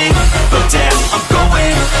lonely, but damn, I'm going to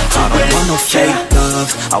win. I don't want no fake love,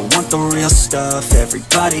 I want the real stuff.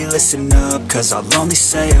 Everybody listen up, cause I'll only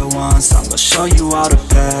say it once. I'm gonna show you all the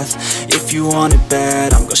path. If you want it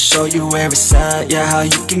bad, I'm gonna show you where it's at. Yeah, how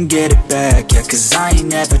you can get it back. Yeah, cause I ain't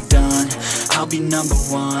never done. I'll be number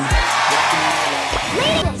one.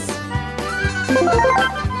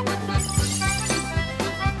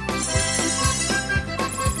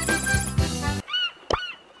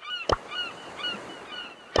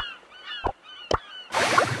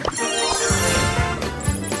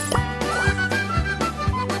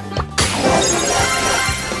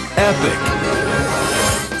 Epic.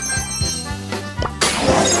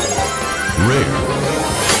 Rare.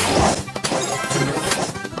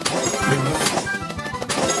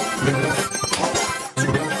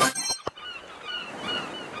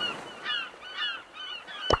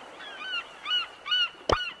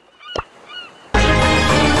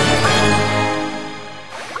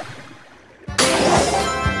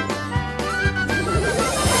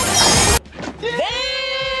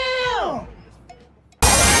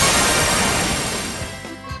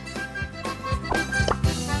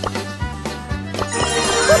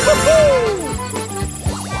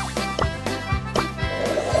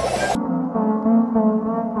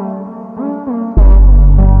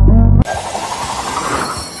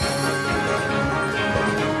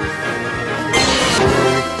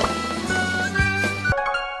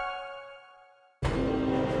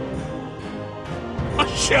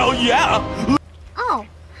 Hell yeah! Oh,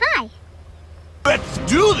 hi. Let's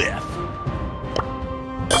do this!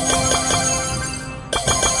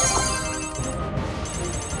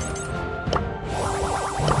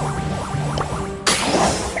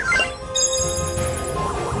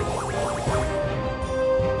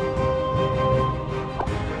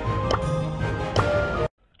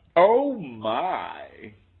 Oh my!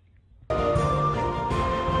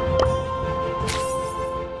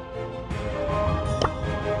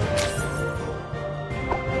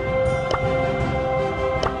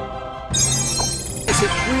 Does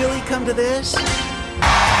it really come to this?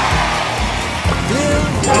 Blue,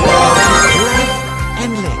 life,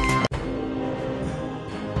 and lick.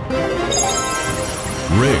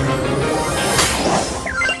 Rare.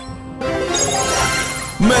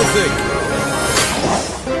 Mythic.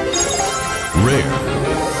 Rare.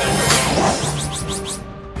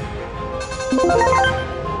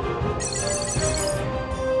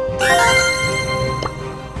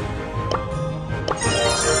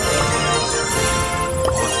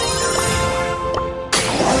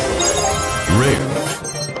 Rare.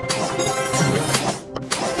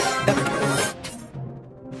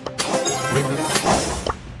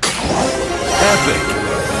 Epic.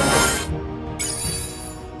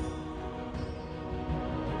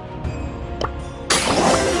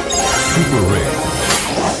 Super rare.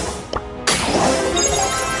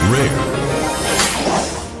 Rare.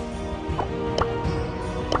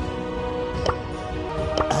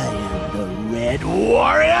 I am the Red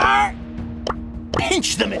Warrior! Pinch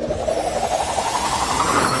them and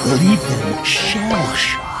leave them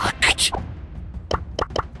shell-shocked.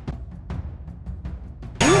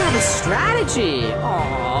 You have a strategy!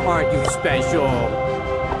 Aw, aren't you special?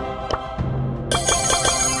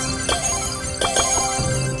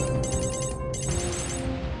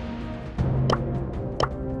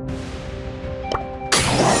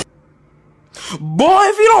 Boy,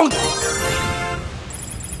 if you don't...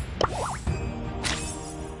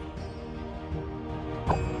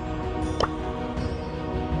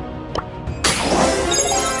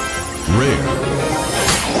 Rare.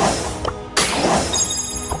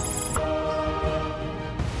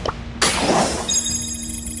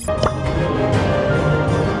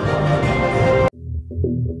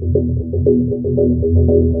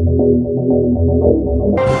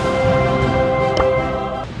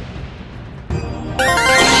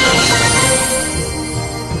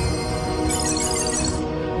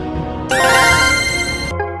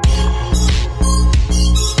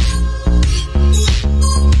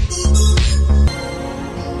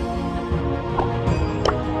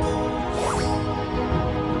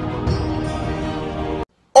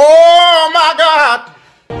 Oh my God!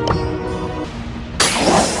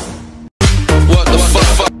 What the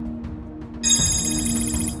fuck?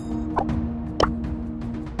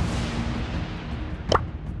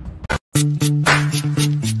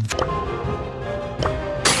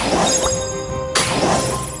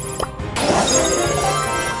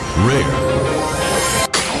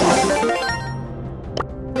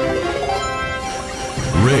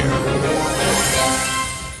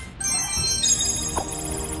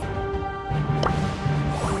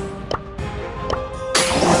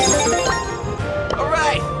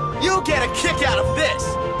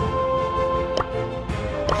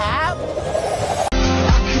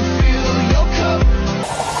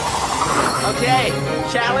 Okay,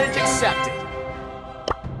 challenge accepted.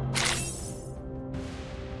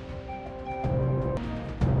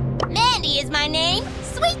 Mandy is my name.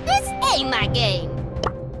 Sweetness ain't my game.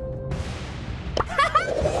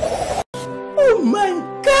 Oh my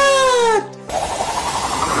God!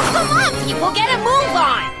 Come on, people, get a move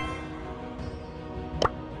on!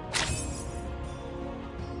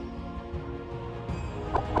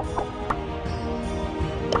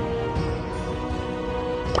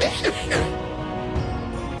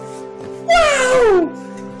 Wow!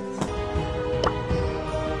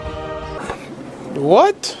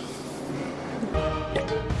 What?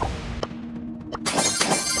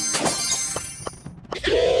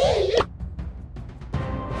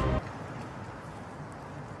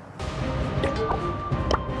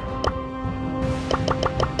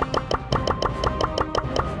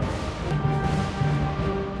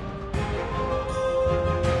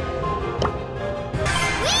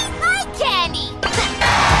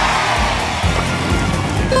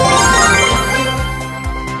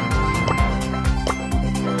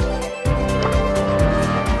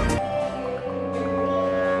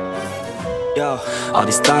 Yo, all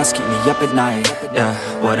these thoughts keep me up at night. Yeah,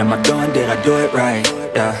 what am I doing? Did I do it right?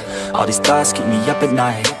 Yeah, all these thoughts keep me up at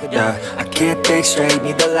night. Yeah, I can't think straight,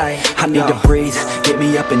 need the light. I need to breathe, get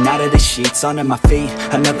me up and out of the sheets, onto my feet.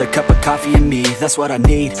 Another cup of coffee and me, that's what I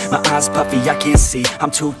need. My eyes puffy, I can't see.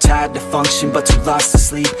 I'm too tired to function, but too lost to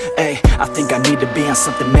sleep. Ay, I think I need to be on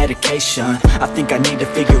something medication. I think I need to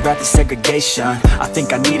figure out the segregation. I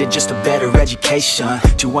think I needed just a better education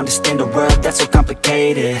to understand a world that's so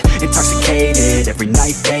complicated. Intoxicated, every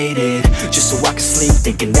night faded, just so I can sleep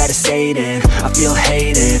thinking that it's sated. I feel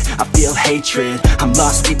hated, I feel hatred. I'm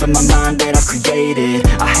lost deep in my mind that I've created.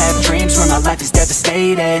 I have dreams where my life is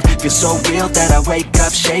devastated. Feel so real that I wake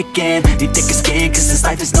up shaking. Need thicker skin cause this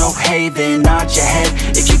life is no haven. Nod your head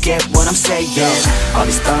if you get what I'm saying. All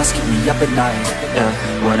these thoughts keep me up at night.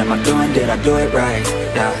 Yeah, what am I doing? Did I do it right?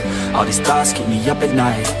 Yeah, all these thoughts keep me up at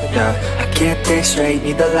night. Yeah, I can't think straight,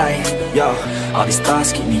 need the light. Yo, all these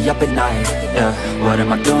thoughts keep me up at night. Yeah, what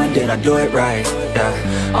am I doing? Did I do it right?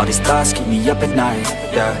 Yeah, all these thoughts keep me up at night.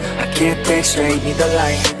 Yeah, I can't think straight, need the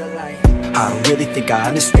light. I don't really think I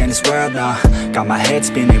understand this world now. Got my head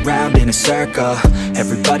spinning round in a circle.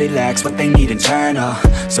 Everybody lacks what they need internal,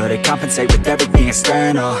 so they compensate with everything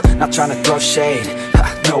external. Not trying to throw shade,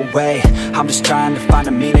 no way. I'm just trying to find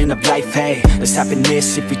a meaning of life, hey. There's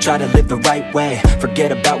happiness if you try to live the right way.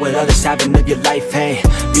 Forget about what others have and live your life, hey.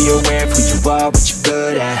 Be aware of who you are, what you're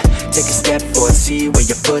good at. Take a step forward, see where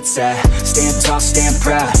your foot's at. Stand tall, stand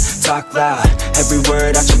proud, talk loud. Every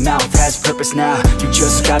word out your mouth has purpose now. You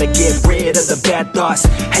just gotta get rid of the bad thoughts.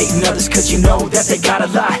 Hating others cause you know that they got a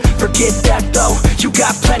lie. Forget that though, you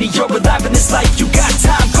got plenty, you're alive in this life. You got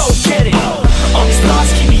time, go get it. All these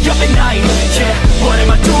thoughts keep me up at night. Yeah, what am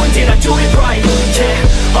I doing? Did I do it right?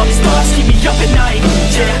 Yeah, all these thoughts keep me up at night.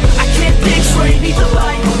 Yeah, I can't think straight, need the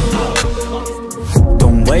light.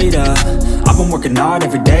 Don't wait up, I've been working hard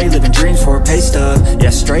every day, living dreams for a pay stub. Yeah,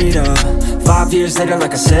 straight up. 5 years later,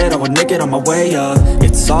 like I said, I would make it on my way up.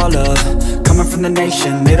 It's all up, coming from the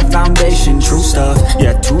nation, made a foundation, true stuff,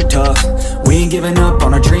 yeah, too tough. We ain't giving up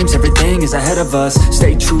on our dreams, everything is ahead of us.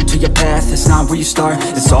 Stay true to your path, it's not where you start,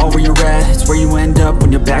 it's all where you're at. It's where you end up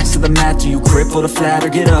when your back's to the mat. Do you cripple the flat or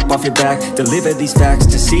get up off your back? Deliver these facts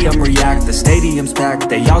to see them react. The stadium's packed,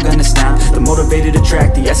 they all gonna snap. The motivated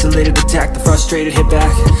attract, the isolated attack. The frustrated hit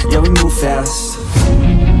back, yeah, we move fast.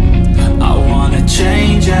 I wanna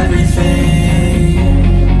change everything.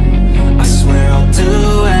 I swear I'll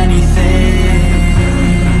do anything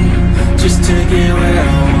just to get where I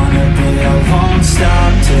wanna be. I won't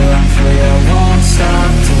stop till I'm free. I won't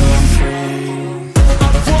stop till I'm free. I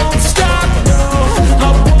won't stop, no. I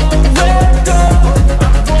won't let go. I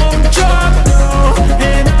won't drop, no.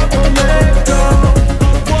 And I won't let go.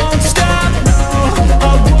 I won't stop, no.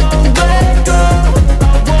 I won't let go.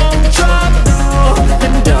 I won't drop, no.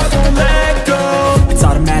 And I won't let go. It's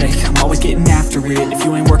automatic, I'm always getting after it. If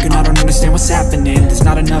you ain't working, I don't understand what's happening. There's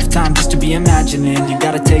not enough time just to be imagining. You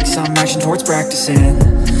gotta take some action towards practicing.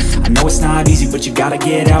 I know it's not easy, but you gotta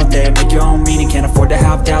get out there. Make your own meaning, can't afford to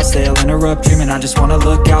have doubts. They'll interrupt dreaming, I just wanna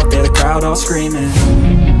look out there. The crowd all screaming.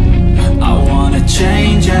 I wanna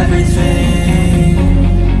change everything.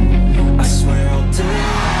 I swear I'll do.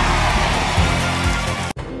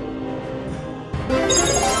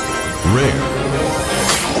 Rare.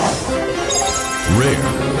 Rare.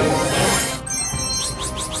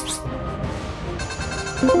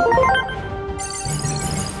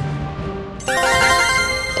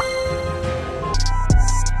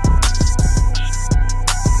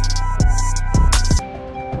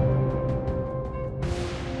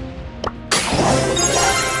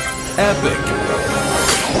 Epic.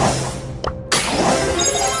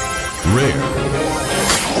 Rare.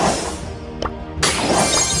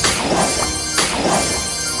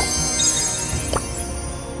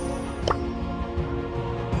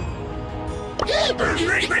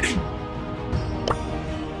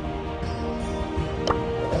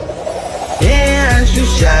 Quem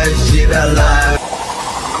Xuxa gira lá.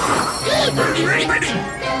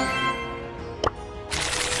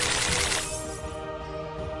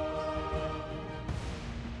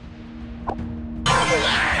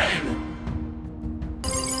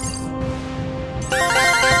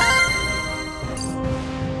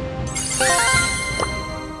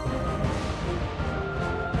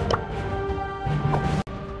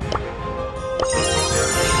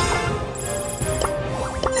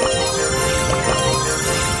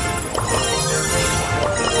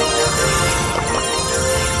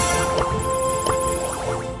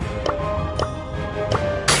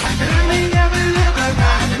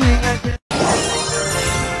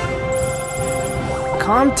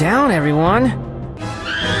 Calm down, everyone.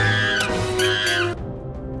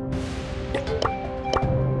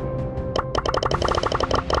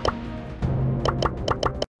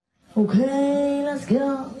 Okay, let's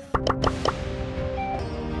go.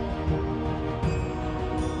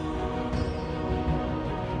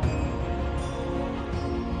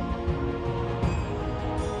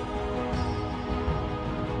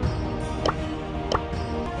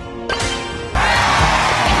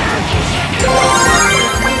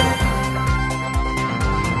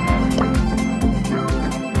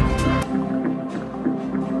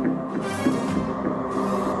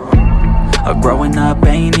 Growing up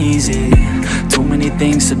ain't easy. Too many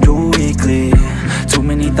things to do weekly. Too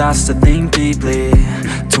many thoughts to think deeply.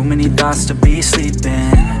 Too many thoughts to be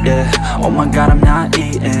sleeping. Yeah, oh my god, I'm not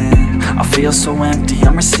eating. I feel so empty,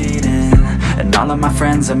 I'm receding. And all of my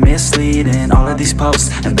friends are misleading. All of these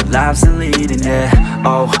posts and the lives they're leading. Yeah,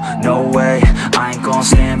 oh, no way, I ain't gon'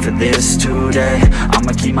 stand for this today.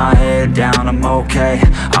 I'ma keep my head down, I'm okay.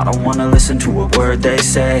 I don't wanna listen to a word they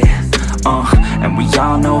say. And we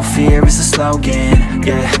all know fear is a slogan,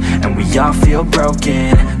 yeah. And we all feel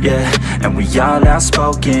broken, yeah. And we all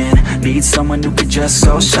outspoken. Need someone who could just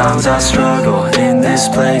go. Sometimes I struggle in this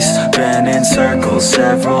place. Been in circles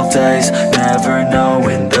several days, never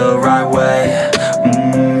knowing the right way.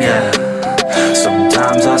 Yeah.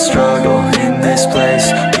 Sometimes I struggle in this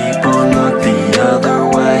place. People look the other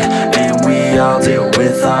way, and we all deal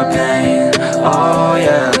with our pain. Oh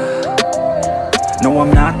yeah. No,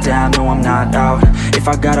 I'm not down, no, I'm not out. If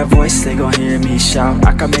I got a voice, they gon' hear me shout.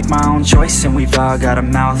 I can make my own choice and we've all got a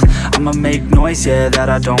mouth. I'ma make noise, yeah, that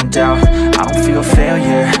I don't doubt. I don't feel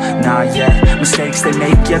failure, not yet. Mistakes they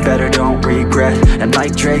make, yeah, better don't regret. And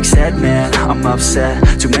like Drake said, man, I'm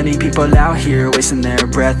upset. Too many people out here wasting their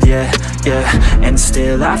breath, yeah, yeah. And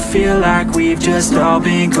still I feel like we've just all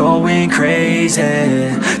been going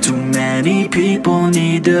crazy. Too many people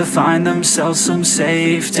need to find themselves some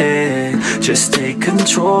safety. Just take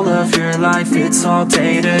control of your life, it's all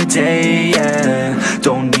day to day, yeah.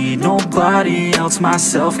 Don't need nobody else,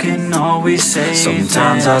 myself can always save.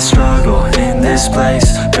 Sometimes I struggle in this place.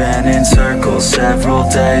 Been in circles several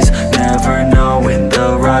days, never knowing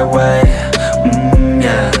the right way.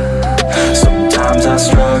 Yeah. Sometimes I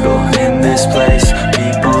struggle in this place.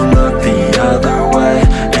 People look the other way,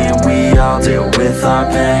 and we all deal with our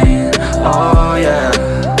pain. Oh yeah.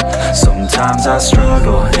 Sometimes I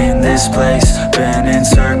struggle in this place. Been in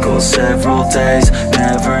circles several days,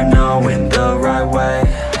 never knowing the right way.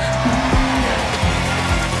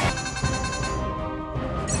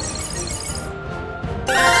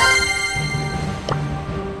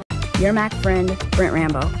 Your Mac friend, Brent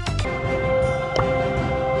Rambo.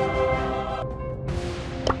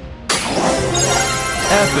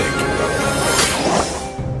 Epic.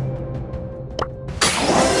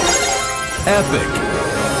 Epic.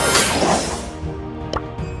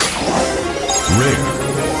 Rare.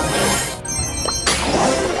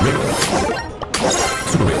 Rare.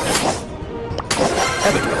 Super rare.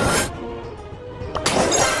 Epic.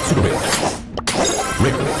 Super rare.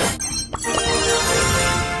 Rare.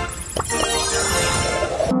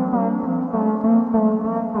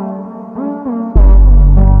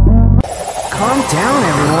 Calm down,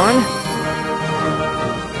 everyone.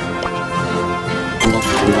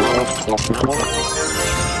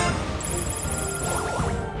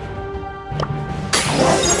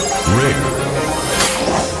 Rare.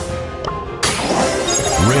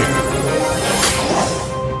 Rare.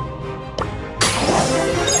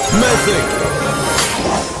 Mythic.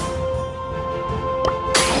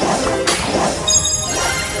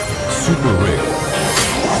 Super rare.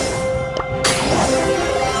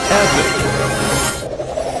 Epic.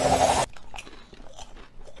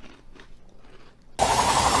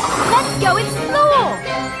 Let's go explore!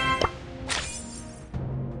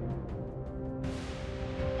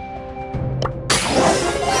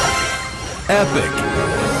 Epic.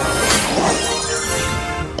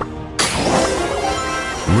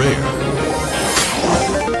 Rare.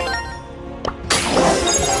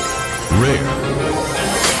 Rare.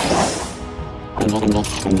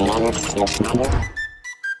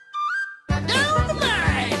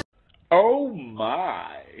 Oh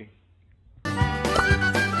my.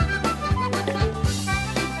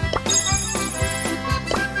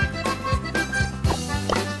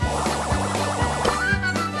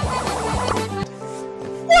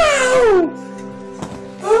 Wow!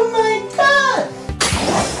 Oh my god!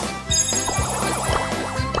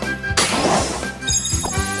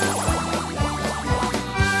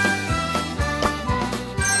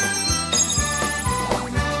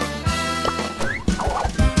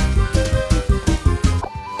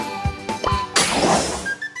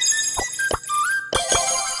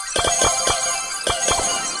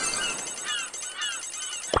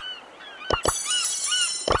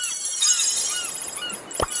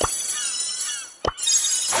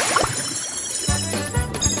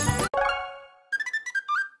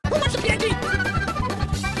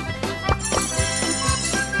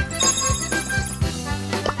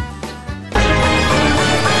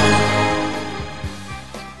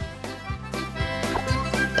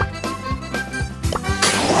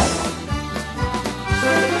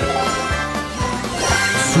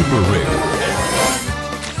 Super rare.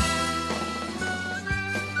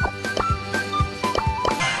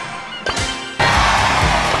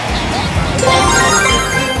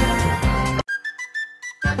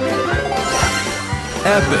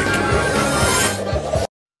 Epic.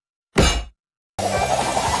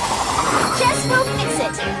 Just will fix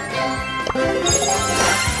it!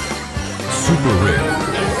 Super rare.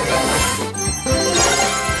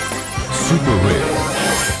 Super rare.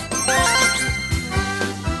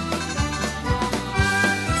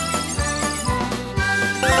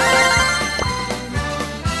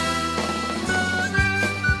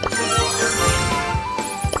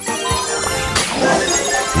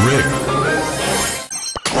 Rare.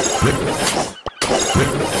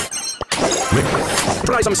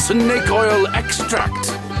 Try some snake oil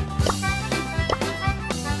extract.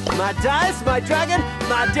 My dice, my dragon,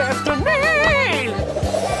 my destiny!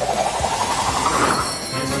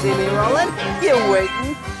 You see me rolling? You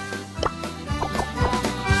waiting?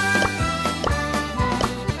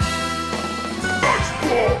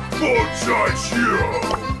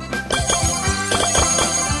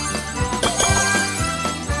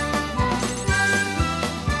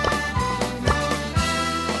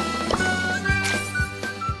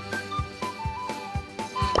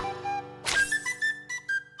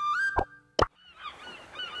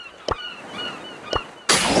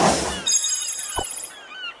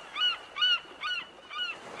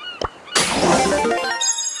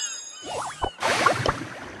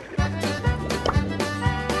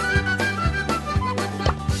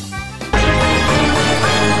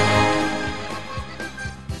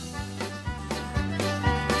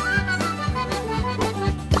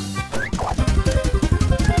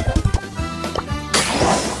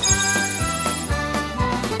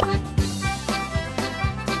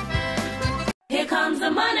 Here comes the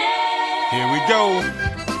money. Here we go.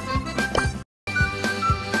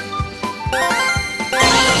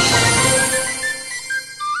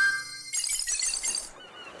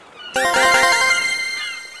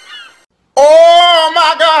 Oh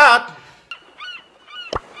my god!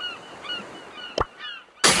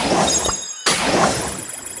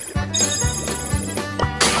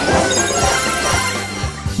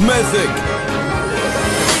 Mythic.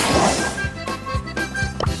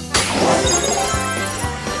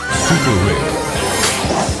 Super rare.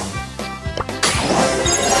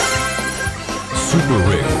 Super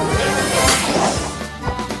rare.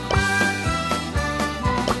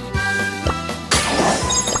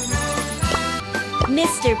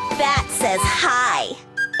 Mr. Bat says hi.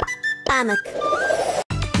 I'm a...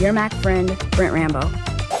 Your Mac friend, Brent Rambo.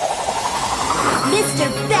 Mr.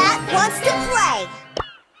 Bat wants to play!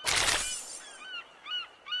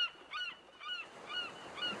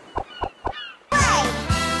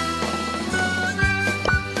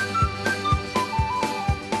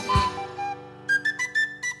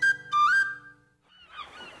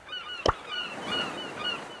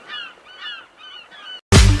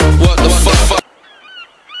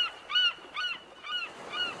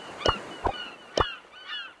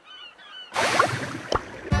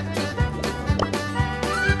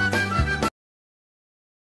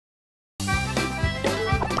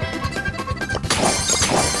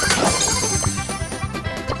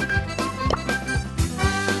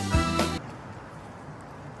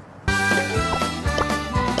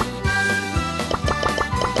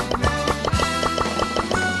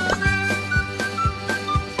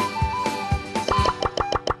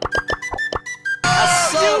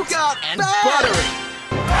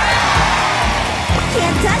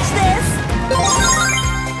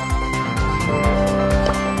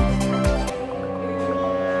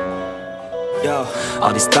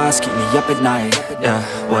 All these thoughts keep me up at night, yeah.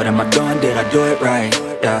 What am I doing, did I do it right,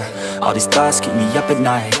 yeah. All these thoughts keep me up at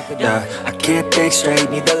night, yeah. I can't think straight,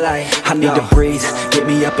 need the light. I need to breathe, get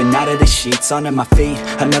me up and out of the sheets. Onto my feet,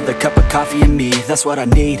 another cup of coffee and me. That's what I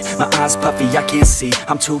need, my eyes puffy, I can't see.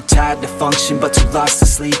 I'm too tired to function, but too lost to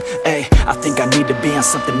sleep. Ay, I think I need to be on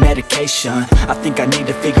something medication. I think I need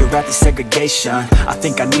to figure out the segregation. I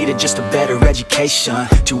think I needed just a better education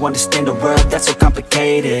to understand a world that's so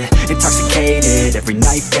complicated. Intoxicated, every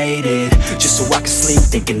night faded, just so I can sleep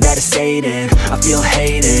thinking that it's Satan. I feel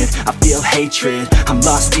hated, I feel hatred. I'm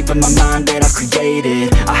lost deep in my mind that I've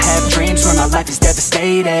created. I have dreams where my life is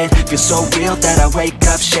devastated. Feel so real that I wake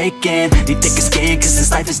up shaking. Need thicker skin cause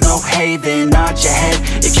this life is no haven. Nod your head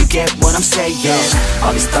if you get what I'm saying.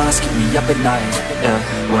 All these thoughts keep me up at night, yeah.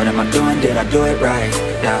 What am I doing, did I do it right,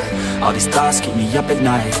 yeah. All these thoughts keep me up at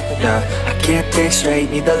night, yeah. I can't think straight,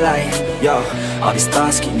 need the light, yo. All these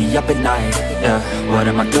thoughts keep me up at night, yeah. What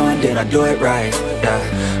am I doing, did I do it right,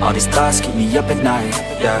 yeah. All these thoughts keep me up at night,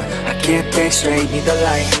 yeah. I can't think straight, need the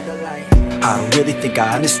light. I don't really think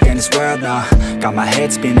I understand this world now. Got my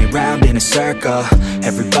head spinning round in a circle.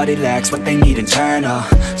 Everybody lacks what they need internal,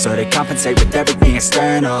 so they compensate with everything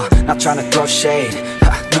external. Not trying to throw shade,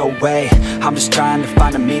 no way. I'm just trying to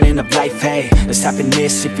find the meaning of life, hey. There's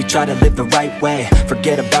happiness if you try to live the right way.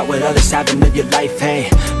 Forget about what others have and live your life, hey.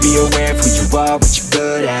 Be aware of who you are, what you're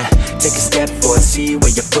good at. Take a step forward, see where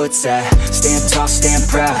your foot's at. Stand tall, stand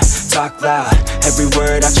proud, talk loud. Every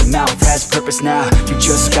word out your mouth has purpose now. You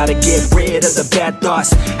just gotta get rid of the bad thoughts.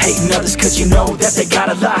 Hating others cause you know that they got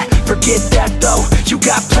a lot. Forget that though, you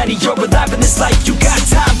got plenty, you're alive in this life. You got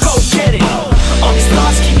time, go get it. All these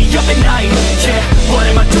thoughts keep me up at night, yeah. What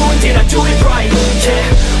am I doing, did I do it right,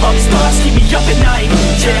 yeah. All these thoughts keep me up at night,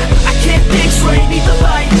 yeah. I can't think straight, need the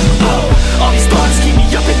light, oh. All these thoughts keep me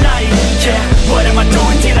up at night, yeah. What am I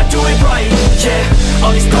doing, did I do it right, yeah.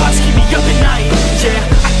 All these thoughts keep me up at night, yeah.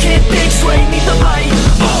 I can't think straight, need the light,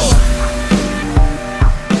 oh.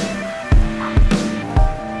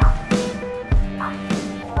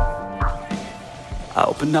 I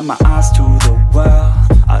open up my eyes to the world,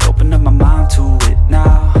 I open up my mind to it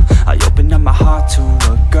now. I open up my heart to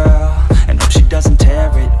a girl, and hope she doesn't tear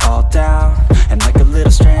it all down. And like a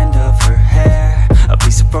little strand of her hair, a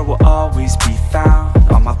piece of her will always be found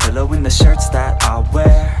on my pillow in the shirts that I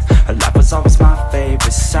wear. Her laugh was always my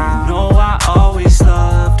favorite sound. You know I always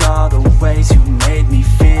loved all the ways you made me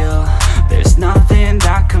feel. There's nothing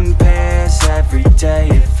that compares, every day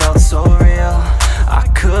it felt so real. I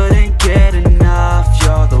couldn't get enough,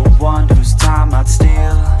 you're the one whose time I'd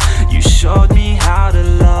steal. You showed me how to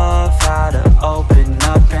love, how to open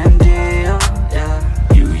up and deal,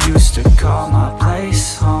 yeah. You used to call my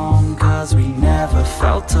place home, cause we never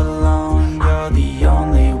felt alone. You're the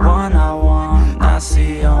only one I want, that's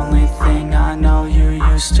the only thing I know. You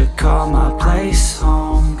used to call my place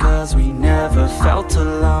home, cause we never felt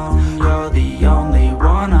alone. You're the only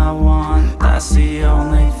one I want, that's the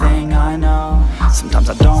only thing I know. Sometimes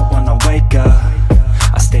I don't wanna wake up,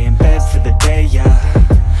 I stay in bed for the day, yeah.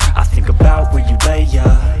 I think about where you lay,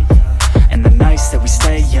 yeah, and the nights that we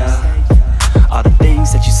stay, yeah. All the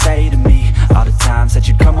things that you say to me, all the times that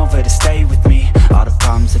you come over to stay with me, all the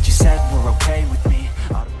problems that you said were okay with me,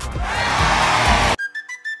 all the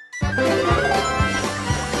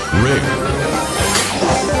Rick.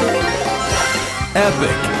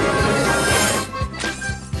 Epic.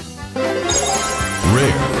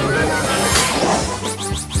 Rick.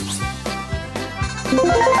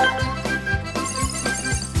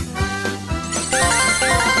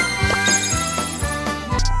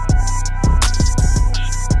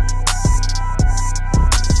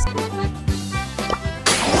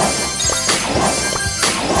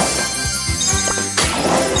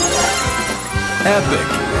 Epic.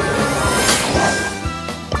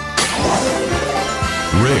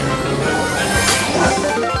 Rick.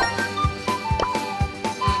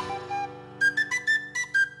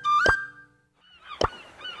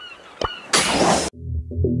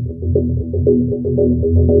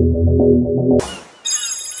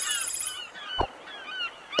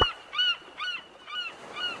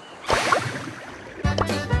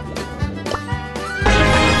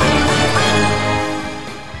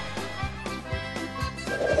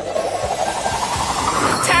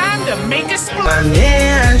 Make a splash!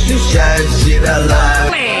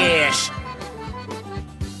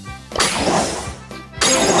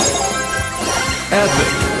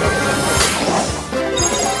 Epic.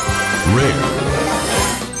 Rick.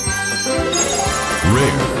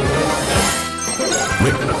 Rick.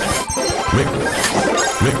 Rick. Rick.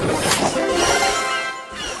 Rick.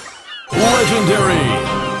 Legendary.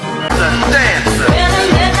 The dancer.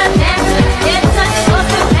 Dancer, get touched.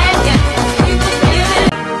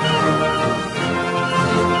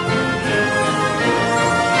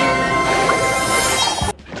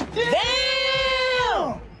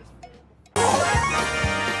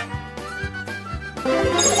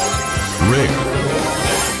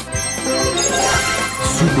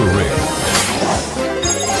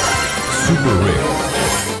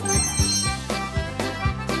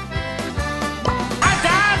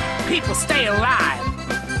 people stay alive.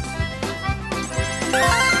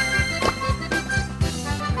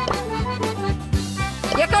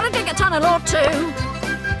 You gotta dig a tunnel or two.